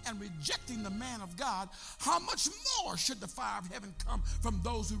disrespecting and rejecting the man of God, how much more should the fire of heaven come from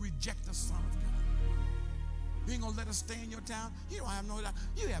those who reject the Son of God? You ain't gonna let us stay in your town? You have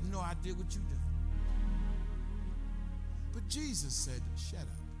no idea what you do. But Jesus said, shut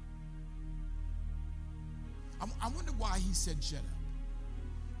up. I wonder why he said shut up.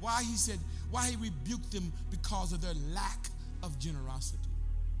 Why he rebuked them because of their lack of generosity.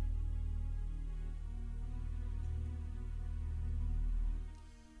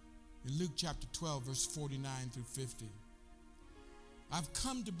 In Luke chapter 12, verse 49 through 50. I've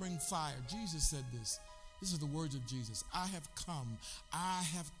come to bring fire. Jesus said this. This is the words of Jesus. I have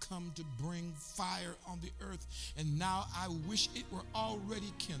come to bring fire on the earth, and now I wish it were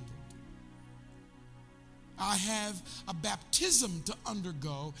already kindled. I have a baptism to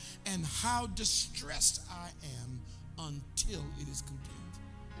undergo, and how distressed I am until it is complete.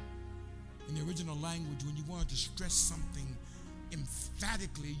 In the original language, when you wanted to stress something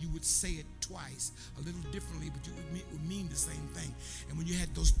emphatically, you would say it twice, a little differently, but it would mean the same thing. And when you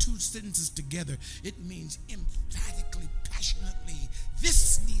had those two sentences together, it means emphatically, passionately,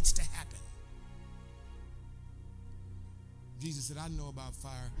 this needs to happen. Jesus said, I know about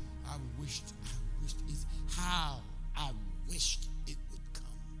fire. I wished it would come.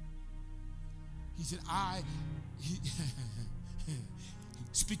 He said, he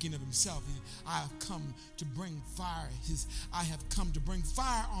Speaking of himself, I have come to bring fire. I have come to bring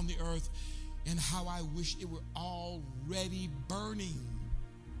fire on the earth, and how I wish it were already burning.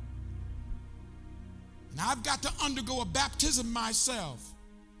 And I've got to undergo a baptism myself.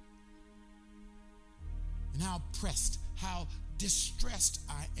 And how pressed, how distressed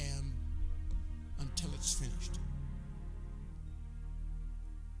I am until it's finished.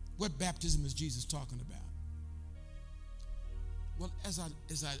 What baptism is Jesus talking about? Well, as I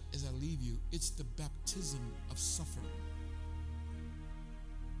leave you, it's the baptism of suffering.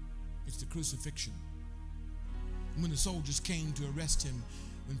 It's the crucifixion. When the soldiers came to arrest him,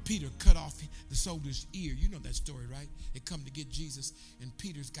 when Peter cut off the soldier's ear, you know that story, right? They come to get Jesus, and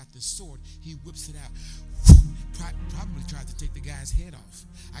Peter's got the sword. He whips it out. Probably tried to take the guy's head off.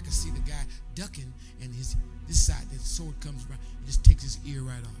 I can see the guy ducking, and this side, the sword comes around, and just takes his ear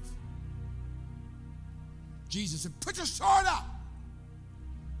right off. Jesus said, "Put your sword up."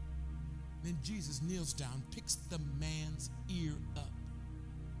 Then Jesus kneels down, picks the man's ear up,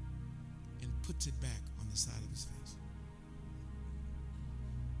 and puts it back on the side of his face.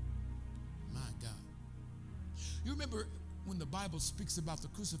 My God. You remember when the Bible speaks about the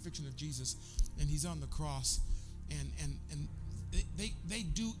crucifixion of Jesus, and he's on the cross, and they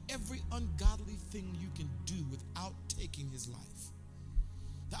do every ungodly thing you can do without taking his life.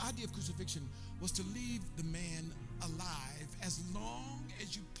 The idea of crucifixion was to leave the man alive as long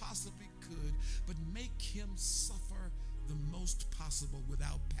as you possibly could, but make him suffer the most possible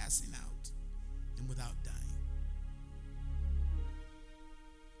without passing out and without dying.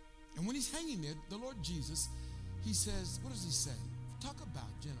 And when he's hanging there, the Lord Jesus, he says, what does he say? Talk about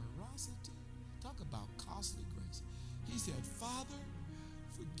generosity. Talk about costly grace. He said, "Father,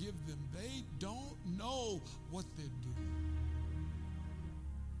 forgive them. They don't know what they're doing."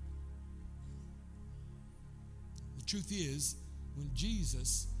 The truth is, when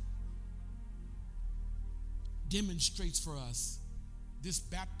Jesus demonstrates for us this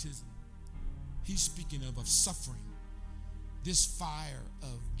baptism, he's speaking of suffering, this fire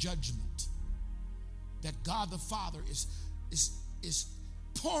of judgment that God the Father is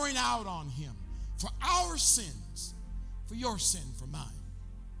pouring out on him for our sins, for your sin, for mine,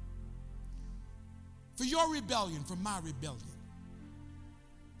 for your rebellion, for my rebellion,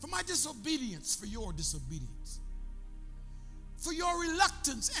 for my disobedience, for your disobedience, for your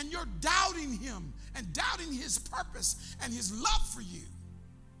reluctance and your doubting him and doubting his purpose and his love for you.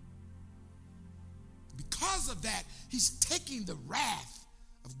 Because of that, he's taking the wrath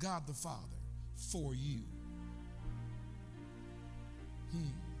of God the Father for you.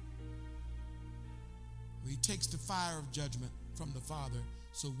 He takes the fire of judgment from the Father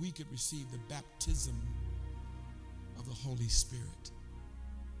so we could receive the baptism of the Holy Spirit.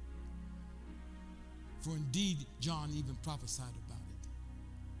 For indeed, John even prophesied about it.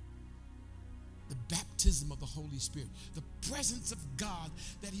 The baptism of the Holy Spirit, the presence of God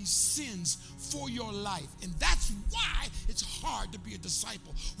that he sends for your life. And that's why it's hard to be a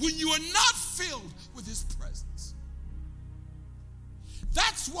disciple when you are not filled with his presence.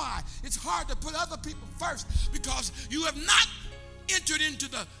 That's why it's hard to put other people first, because you have not entered into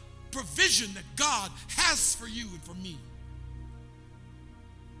the provision that God has for you and for me.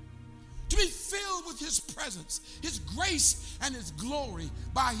 To be filled with his presence, his grace and his glory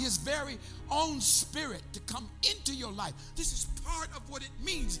by his very own Spirit to come into your life. This is part of what it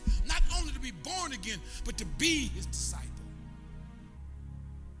means, not only to be born again, but to be his disciple.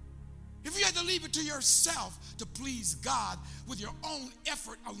 If you had to leave it to yourself to please God with your own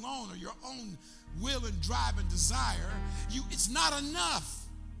effort alone or your own will and drive and desire, it's not enough.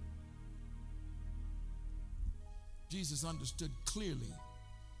 Jesus understood clearly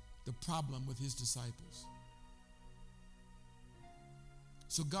the problem with his disciples.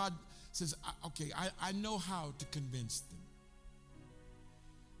 So God says, okay, I know how to convince them.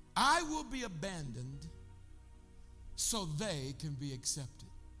 I will be abandoned so they can be accepted.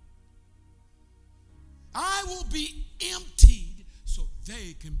 I will be emptied so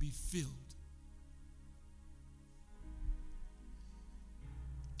they can be filled.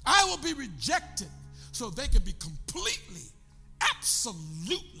 I will be rejected so they can be completely,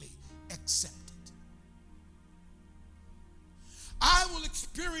 absolutely accepted. I will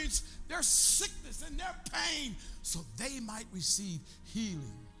experience their sickness and their pain so they might receive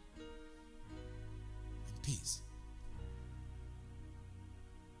healing and peace.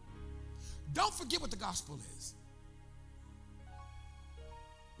 Don't forget what the gospel is.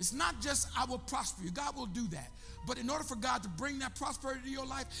 It's not just I will prosper you. God will do that. But in order for God to bring that prosperity to your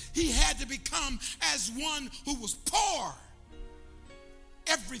life, he had to become as one who was poor.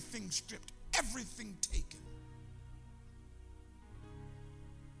 Everything stripped, everything taken.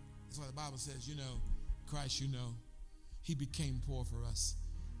 That's why the Bible says, Christ, he became poor for us,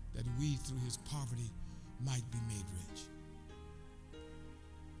 that we through his poverty might be made rich.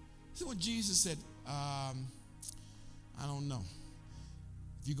 So when Jesus said, I don't know,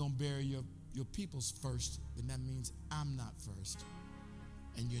 if you're going to bury your peoples first, then that means I'm not first,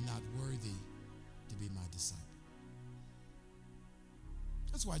 and you're not worthy to be my disciple.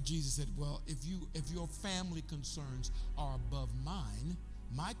 That's why Jesus said, well, if your family concerns are above mine,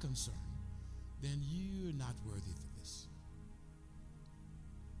 my concern, then you're not worthy for this.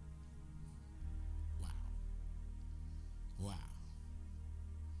 Wow.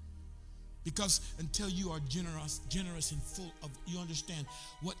 Because until you are generous and full of, you understand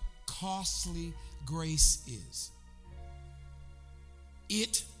what costly grace is.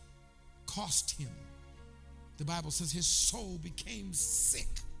 It cost him. The Bible says his soul became sick.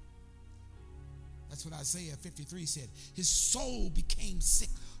 That's what Isaiah 53 said. His soul became sick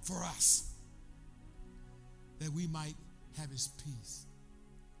for us, that we might have his peace.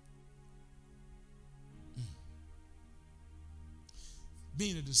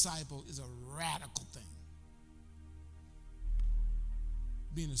 Being a disciple is a radical thing.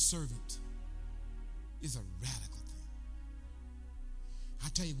 Being a servant is a radical thing. I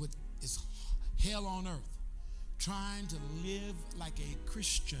tell you what is hell on earth, trying to live like a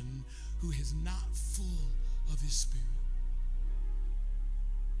Christian who is not full of his Spirit.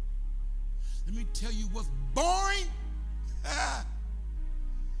 Let me tell you what's boring.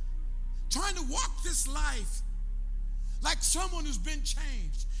 Trying to walk this life like someone who's been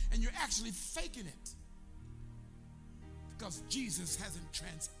changed, and you're actually faking it because Jesus hasn't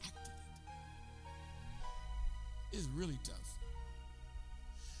transacted it. It's really tough.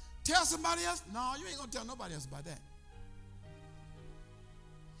 Tell somebody else? No, you ain't going to tell nobody else about that.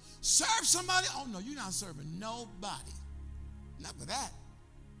 Serve somebody? Oh, no, you're not serving nobody. Not for that.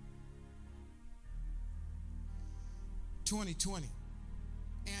 2020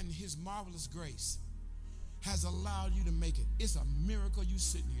 and his marvelous grace has allowed you to make it. It's a miracle you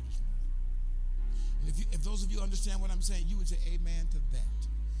sitting here this morning. And if those of you understand what I'm saying, you would say amen to that.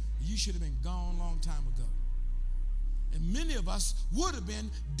 You should have been gone a long time ago. And many of us would have been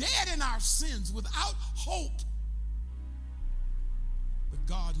dead in our sins without hope. But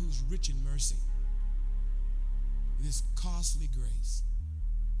God, who's rich in mercy, with his costly grace, man.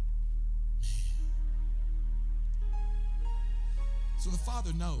 So the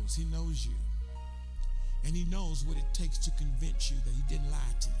Father knows. He knows you. And he knows what it takes to convince you that he didn't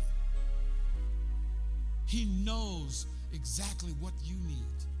lie to you. He knows exactly what you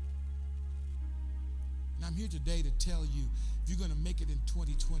need. And I'm here today to tell you, if you're going to make it in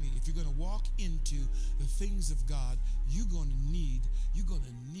 2020, if you're going to walk into the things of God, you're going to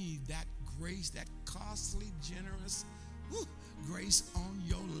need that grace, that costly, generous grace on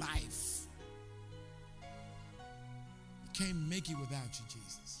your life. You can't make it without you,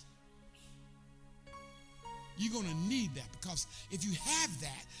 Jesus. You're going to need that, because if you have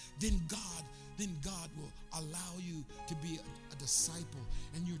that, then God will allow you to be a disciple,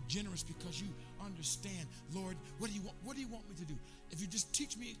 and you're generous because you understand, Lord, what do you want me to do? If you just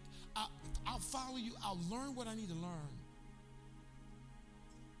teach me, I'll follow you. I'll learn what I need to learn.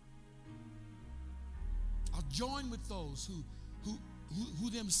 I'll join with those who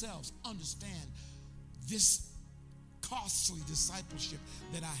themselves understand this costly discipleship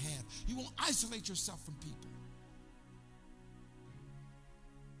that I have. You won't isolate yourself from people.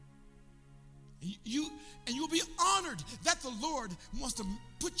 You'll be honored that the Lord wants to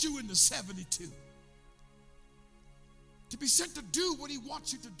put you in the 72. To be sent to do what he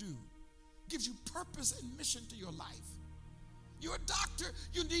wants you to do. Gives you purpose and mission to your life. You're a doctor,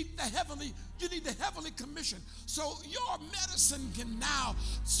 you need the heavenly commission. So your medicine can now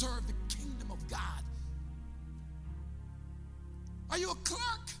serve the kingdom of God. Are you a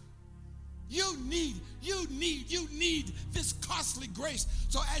clerk? You need this costly grace.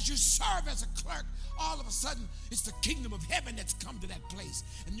 So as you serve as a clerk, all of a sudden, it's the kingdom of heaven that's come to that place.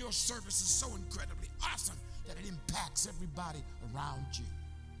 And your service is so incredibly awesome that it impacts everybody around you.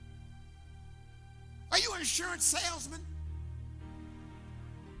 Are you an insurance salesman?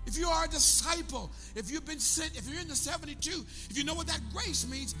 If you are a disciple, if you've been sent, if you're in the 72, if you know what that grace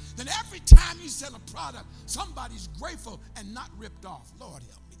means, then every time you sell a product, somebody's grateful and not ripped off. Lord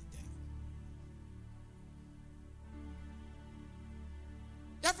help me today.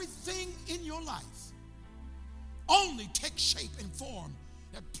 Everything in your life only takes shape and form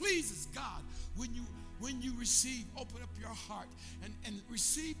that pleases God when you open up your heart and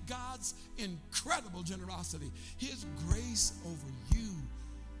receive God's incredible generosity, his grace over you.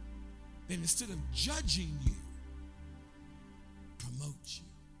 Then instead of judging you, promotes you.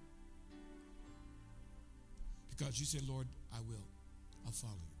 because you said, Lord, I will. I'll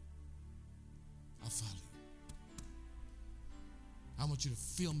follow you. I'll follow you. I want you to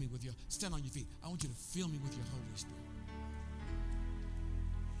fill me with your, stand on your feet. I want you to fill me with your Holy Spirit.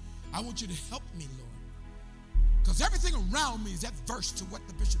 I want you to help me, Lord. Because everything around me is adverse to what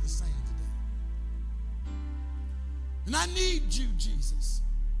the bishop is saying today. And I need you, Jesus.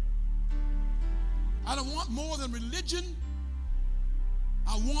 I don't want more than religion.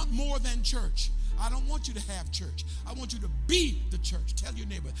 I want more than church. I don't want you to have church. I want you to be the church. Tell your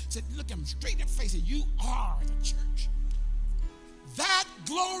neighbor, say, look at him straight in the face, and you are the church. That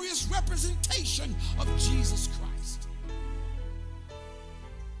glorious representation of Jesus Christ.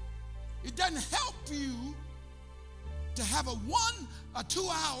 It doesn't help you to have a 2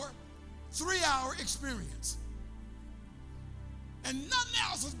 hour, 3 hour experience. And nothing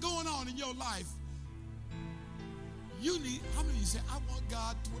else is going on in your life. You need, how many of you say, I want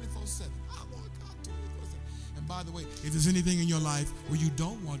God 24/7? I want God 24/7. And by the way, if there's anything in your life where you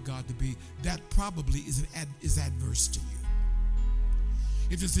don't want God to be, that probably is adverse to you.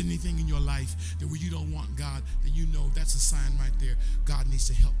 If there's anything in your life that where you don't want God, then you know that's a sign right there. God needs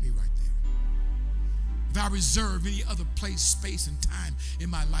to help me right there. If I reserve any other place, space, and time in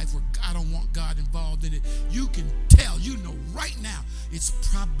my life where I don't want God involved in it, you can tell, you know right now, it's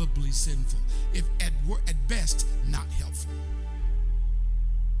probably sinful. If at best, not helpful.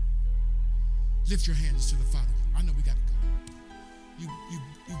 Lift your hands to the Father. I know we got to go.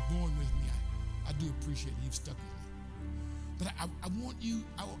 You've borne with me. I do appreciate it. You've stuck with me. But I want you,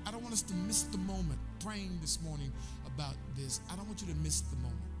 I don't want us to miss the moment praying this morning about this. I don't want you to miss the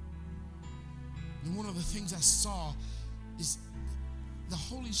moment. And one of the things I saw is the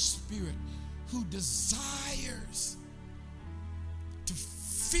Holy Spirit who desires to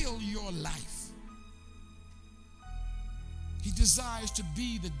fill your life. He desires to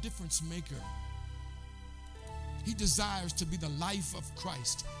be the difference maker. He desires to be the life of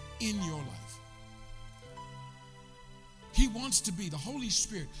Christ in your life. He wants to be, the Holy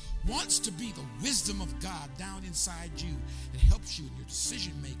Spirit wants to be the wisdom of God down inside you that helps you in your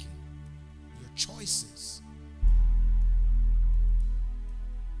decision making, your choices.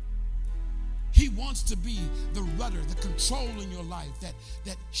 He wants to be the rudder, the control in your life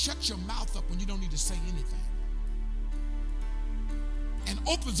that shuts your mouth up when you don't need to say anything. And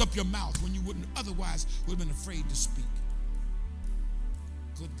opens up your mouth when you wouldn't otherwise would have been afraid to speak.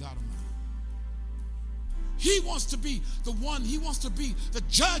 Good God Almighty. He wants to be the one, he wants to be the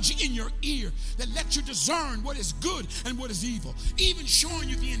judge in your ear that lets you discern what is good and what is evil, even showing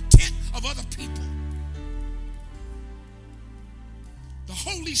you the intent of other people. The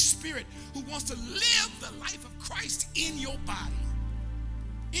Holy Spirit who wants to live the life of Christ in your body,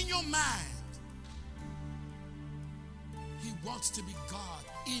 in your mind. He wants to be God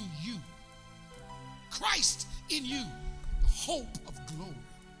in you, Christ in you, the hope of glory.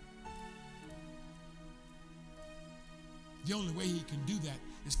 The only way he can do that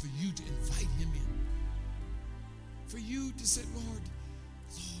is for you to invite him in. For you to say, Lord,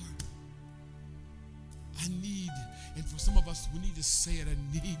 I need, and for some of us, we need to say it, I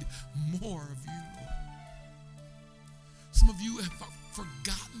need more of you, Lord. Some of you have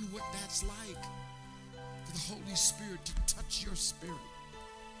forgotten what that's like. For the Holy Spirit to touch your spirit.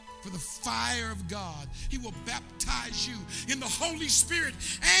 For the fire of God. He will baptize you in the Holy Spirit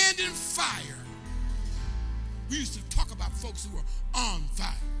and in fire. We used to talk about folks who were on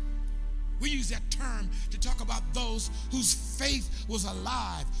fire. We use that term to talk about those whose faith was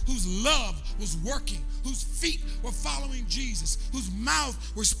alive, whose love was working, whose feet were following Jesus, whose mouth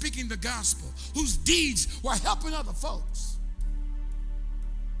were speaking the gospel, whose deeds were helping other folks.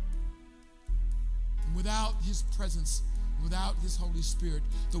 And without his presence, without his Holy Spirit,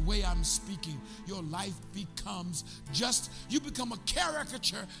 the way I'm speaking, your life becomes you become a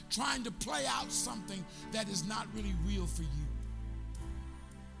caricature trying to play out something that is not really real for you.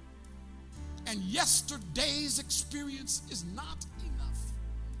 And yesterday's experience is not enough.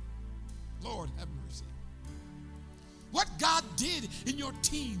 Lord, have mercy. What God did in your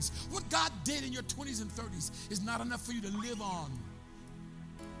teens, what God did in your 20s and 30s is not enough for you to live on.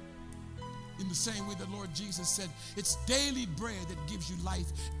 In the same way the Lord Jesus said, it's daily bread that gives you life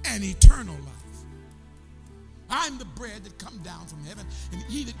and eternal life. I'm the bread that come down from heaven, and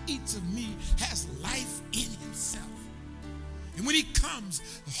he that eats of me has life in himself. And when he comes,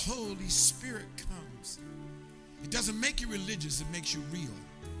 the Holy Spirit comes. It doesn't make you religious, it makes you real.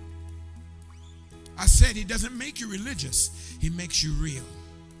 I said he doesn't make you religious, he makes you real.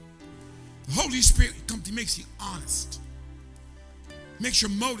 The Holy Spirit comes, he makes you honest. Makes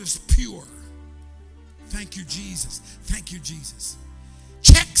your motives pure. Thank you, Jesus. Thank you, Jesus.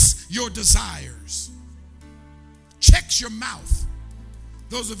 Checks your desires. checks your mouth.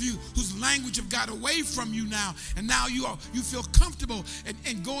 Those of you whose language have got away from you now, and now you feel comfortable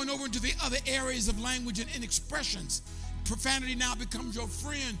and going over into the other areas of language and expressions. Profanity now becomes your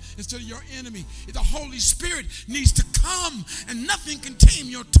friend instead of your enemy. The Holy Spirit needs to come, and nothing can tame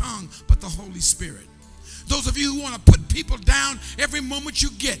your tongue but the Holy Spirit. Those of you who want to put people down every moment you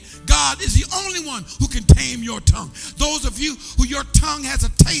get, God is the only one who can tame your tongue. Those of you who your tongue has a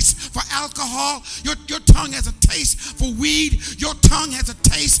taste for alcohol, your tongue has a taste for weed, your tongue has a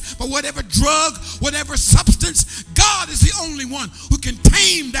taste for whatever drug, whatever substance, God is the only one who can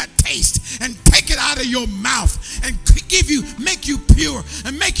tame that taste and take it out of your mouth and make you pure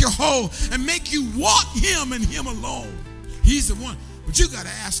and make you whole and make you want Him and Him alone. He's the one. But you got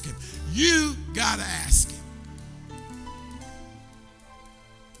to ask Him. You got to ask Him.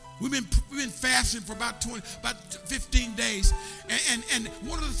 We've been fasting for about 15 days. And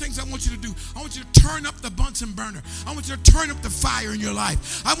one of the things I want you to do, I want you to turn up the Bunsen burner. I want you to turn up the fire in your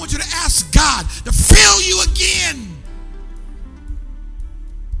life. I want you to ask God to fill you again.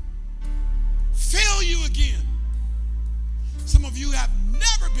 Fill you again. Some of you have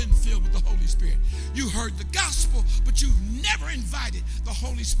never been filled with the Holy Spirit. You heard the gospel, but you've never invited the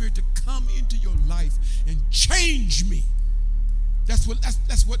Holy Spirit to come into your life and change me. That's what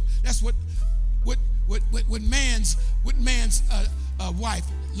man's wife,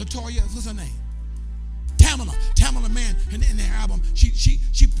 Latoya, what's her name? Tamala Mann, in their album, she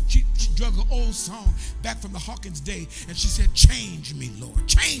drug an old song back from the Hawkins day, and she said, "Change me, Lord,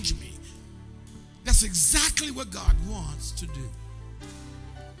 change me." That's exactly what God wants to do.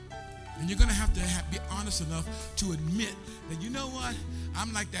 And you're going to have to be honest enough to admit that, you know what,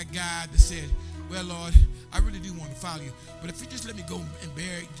 I'm like that guy that said, "Well, Lord, I really do want to follow you, but if you just let me go and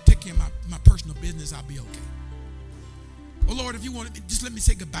take care of my personal business, I'll be okay. Oh, Lord, if you want to, just let me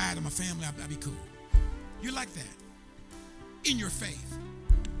say goodbye to my family, I'll be cool." You're like that in your faith.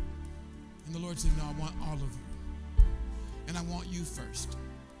 And the Lord said, "No, I want all of you. And I want you first."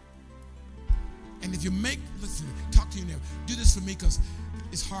 And if you listen, talk to your neighbor. Do this for me because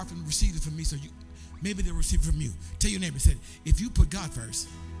it's hard for them to receive it from me, so maybe they'll receive it from you. Tell your neighbor, said, if you put God first,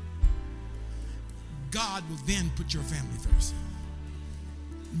 God will then put your family first.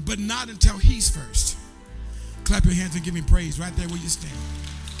 But not until He's first. Clap your hands and give Him praise right there where you stand.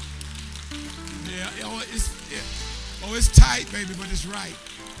 It's tight, baby, but it's right.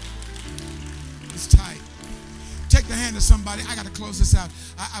 It's tight. Take the hand of somebody. I got to close this out.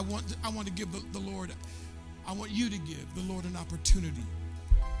 I want to give the Lord, I want you to give the Lord an opportunity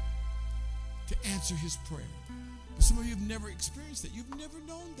to answer His prayer. But some of you have never experienced that. You've never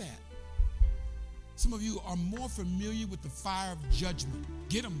known that. Some of you are more familiar with the fire of judgment.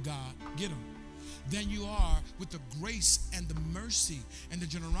 Get them, God. Get them. Than you are with the grace and the mercy and the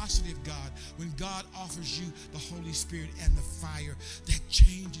generosity of God when God offers you the Holy Spirit and the fire that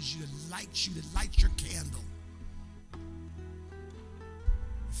changes you, that lights your candle.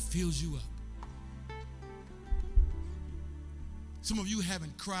 It fills you up. Some of you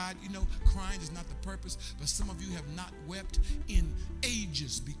haven't cried. You know, crying is not the purpose, but some of you have not wept in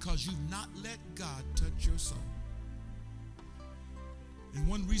ages because you've not let God touch your soul. And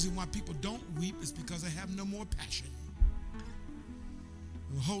one reason why people don't weep is because they have no more passion.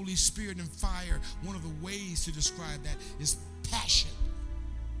 The Holy Spirit and fire, one of the ways to describe that is passion.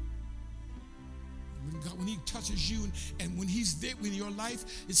 When He touches you and when He's there in your life,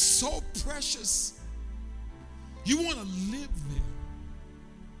 it's so precious. You want to live there.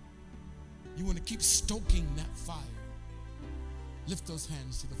 You want to keep stoking that fire. Lift those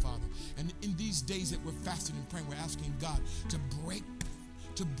hands to the Father. And in these days that we're fasting and praying, we're asking God to break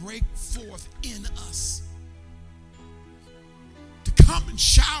forth in us. To come and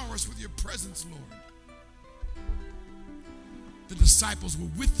shower us with your presence, Lord. The disciples were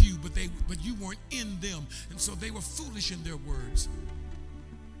with you, but you weren't in them. And so they were foolish in their words.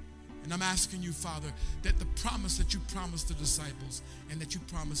 And I'm asking you, Father, that the promise that you promised the disciples and that you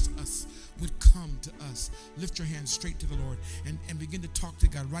promised us would come to us. Lift your hands straight to the Lord and begin to talk to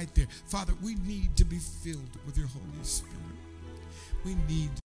God right there. Father, we need to be filled with your Holy Spirit. We need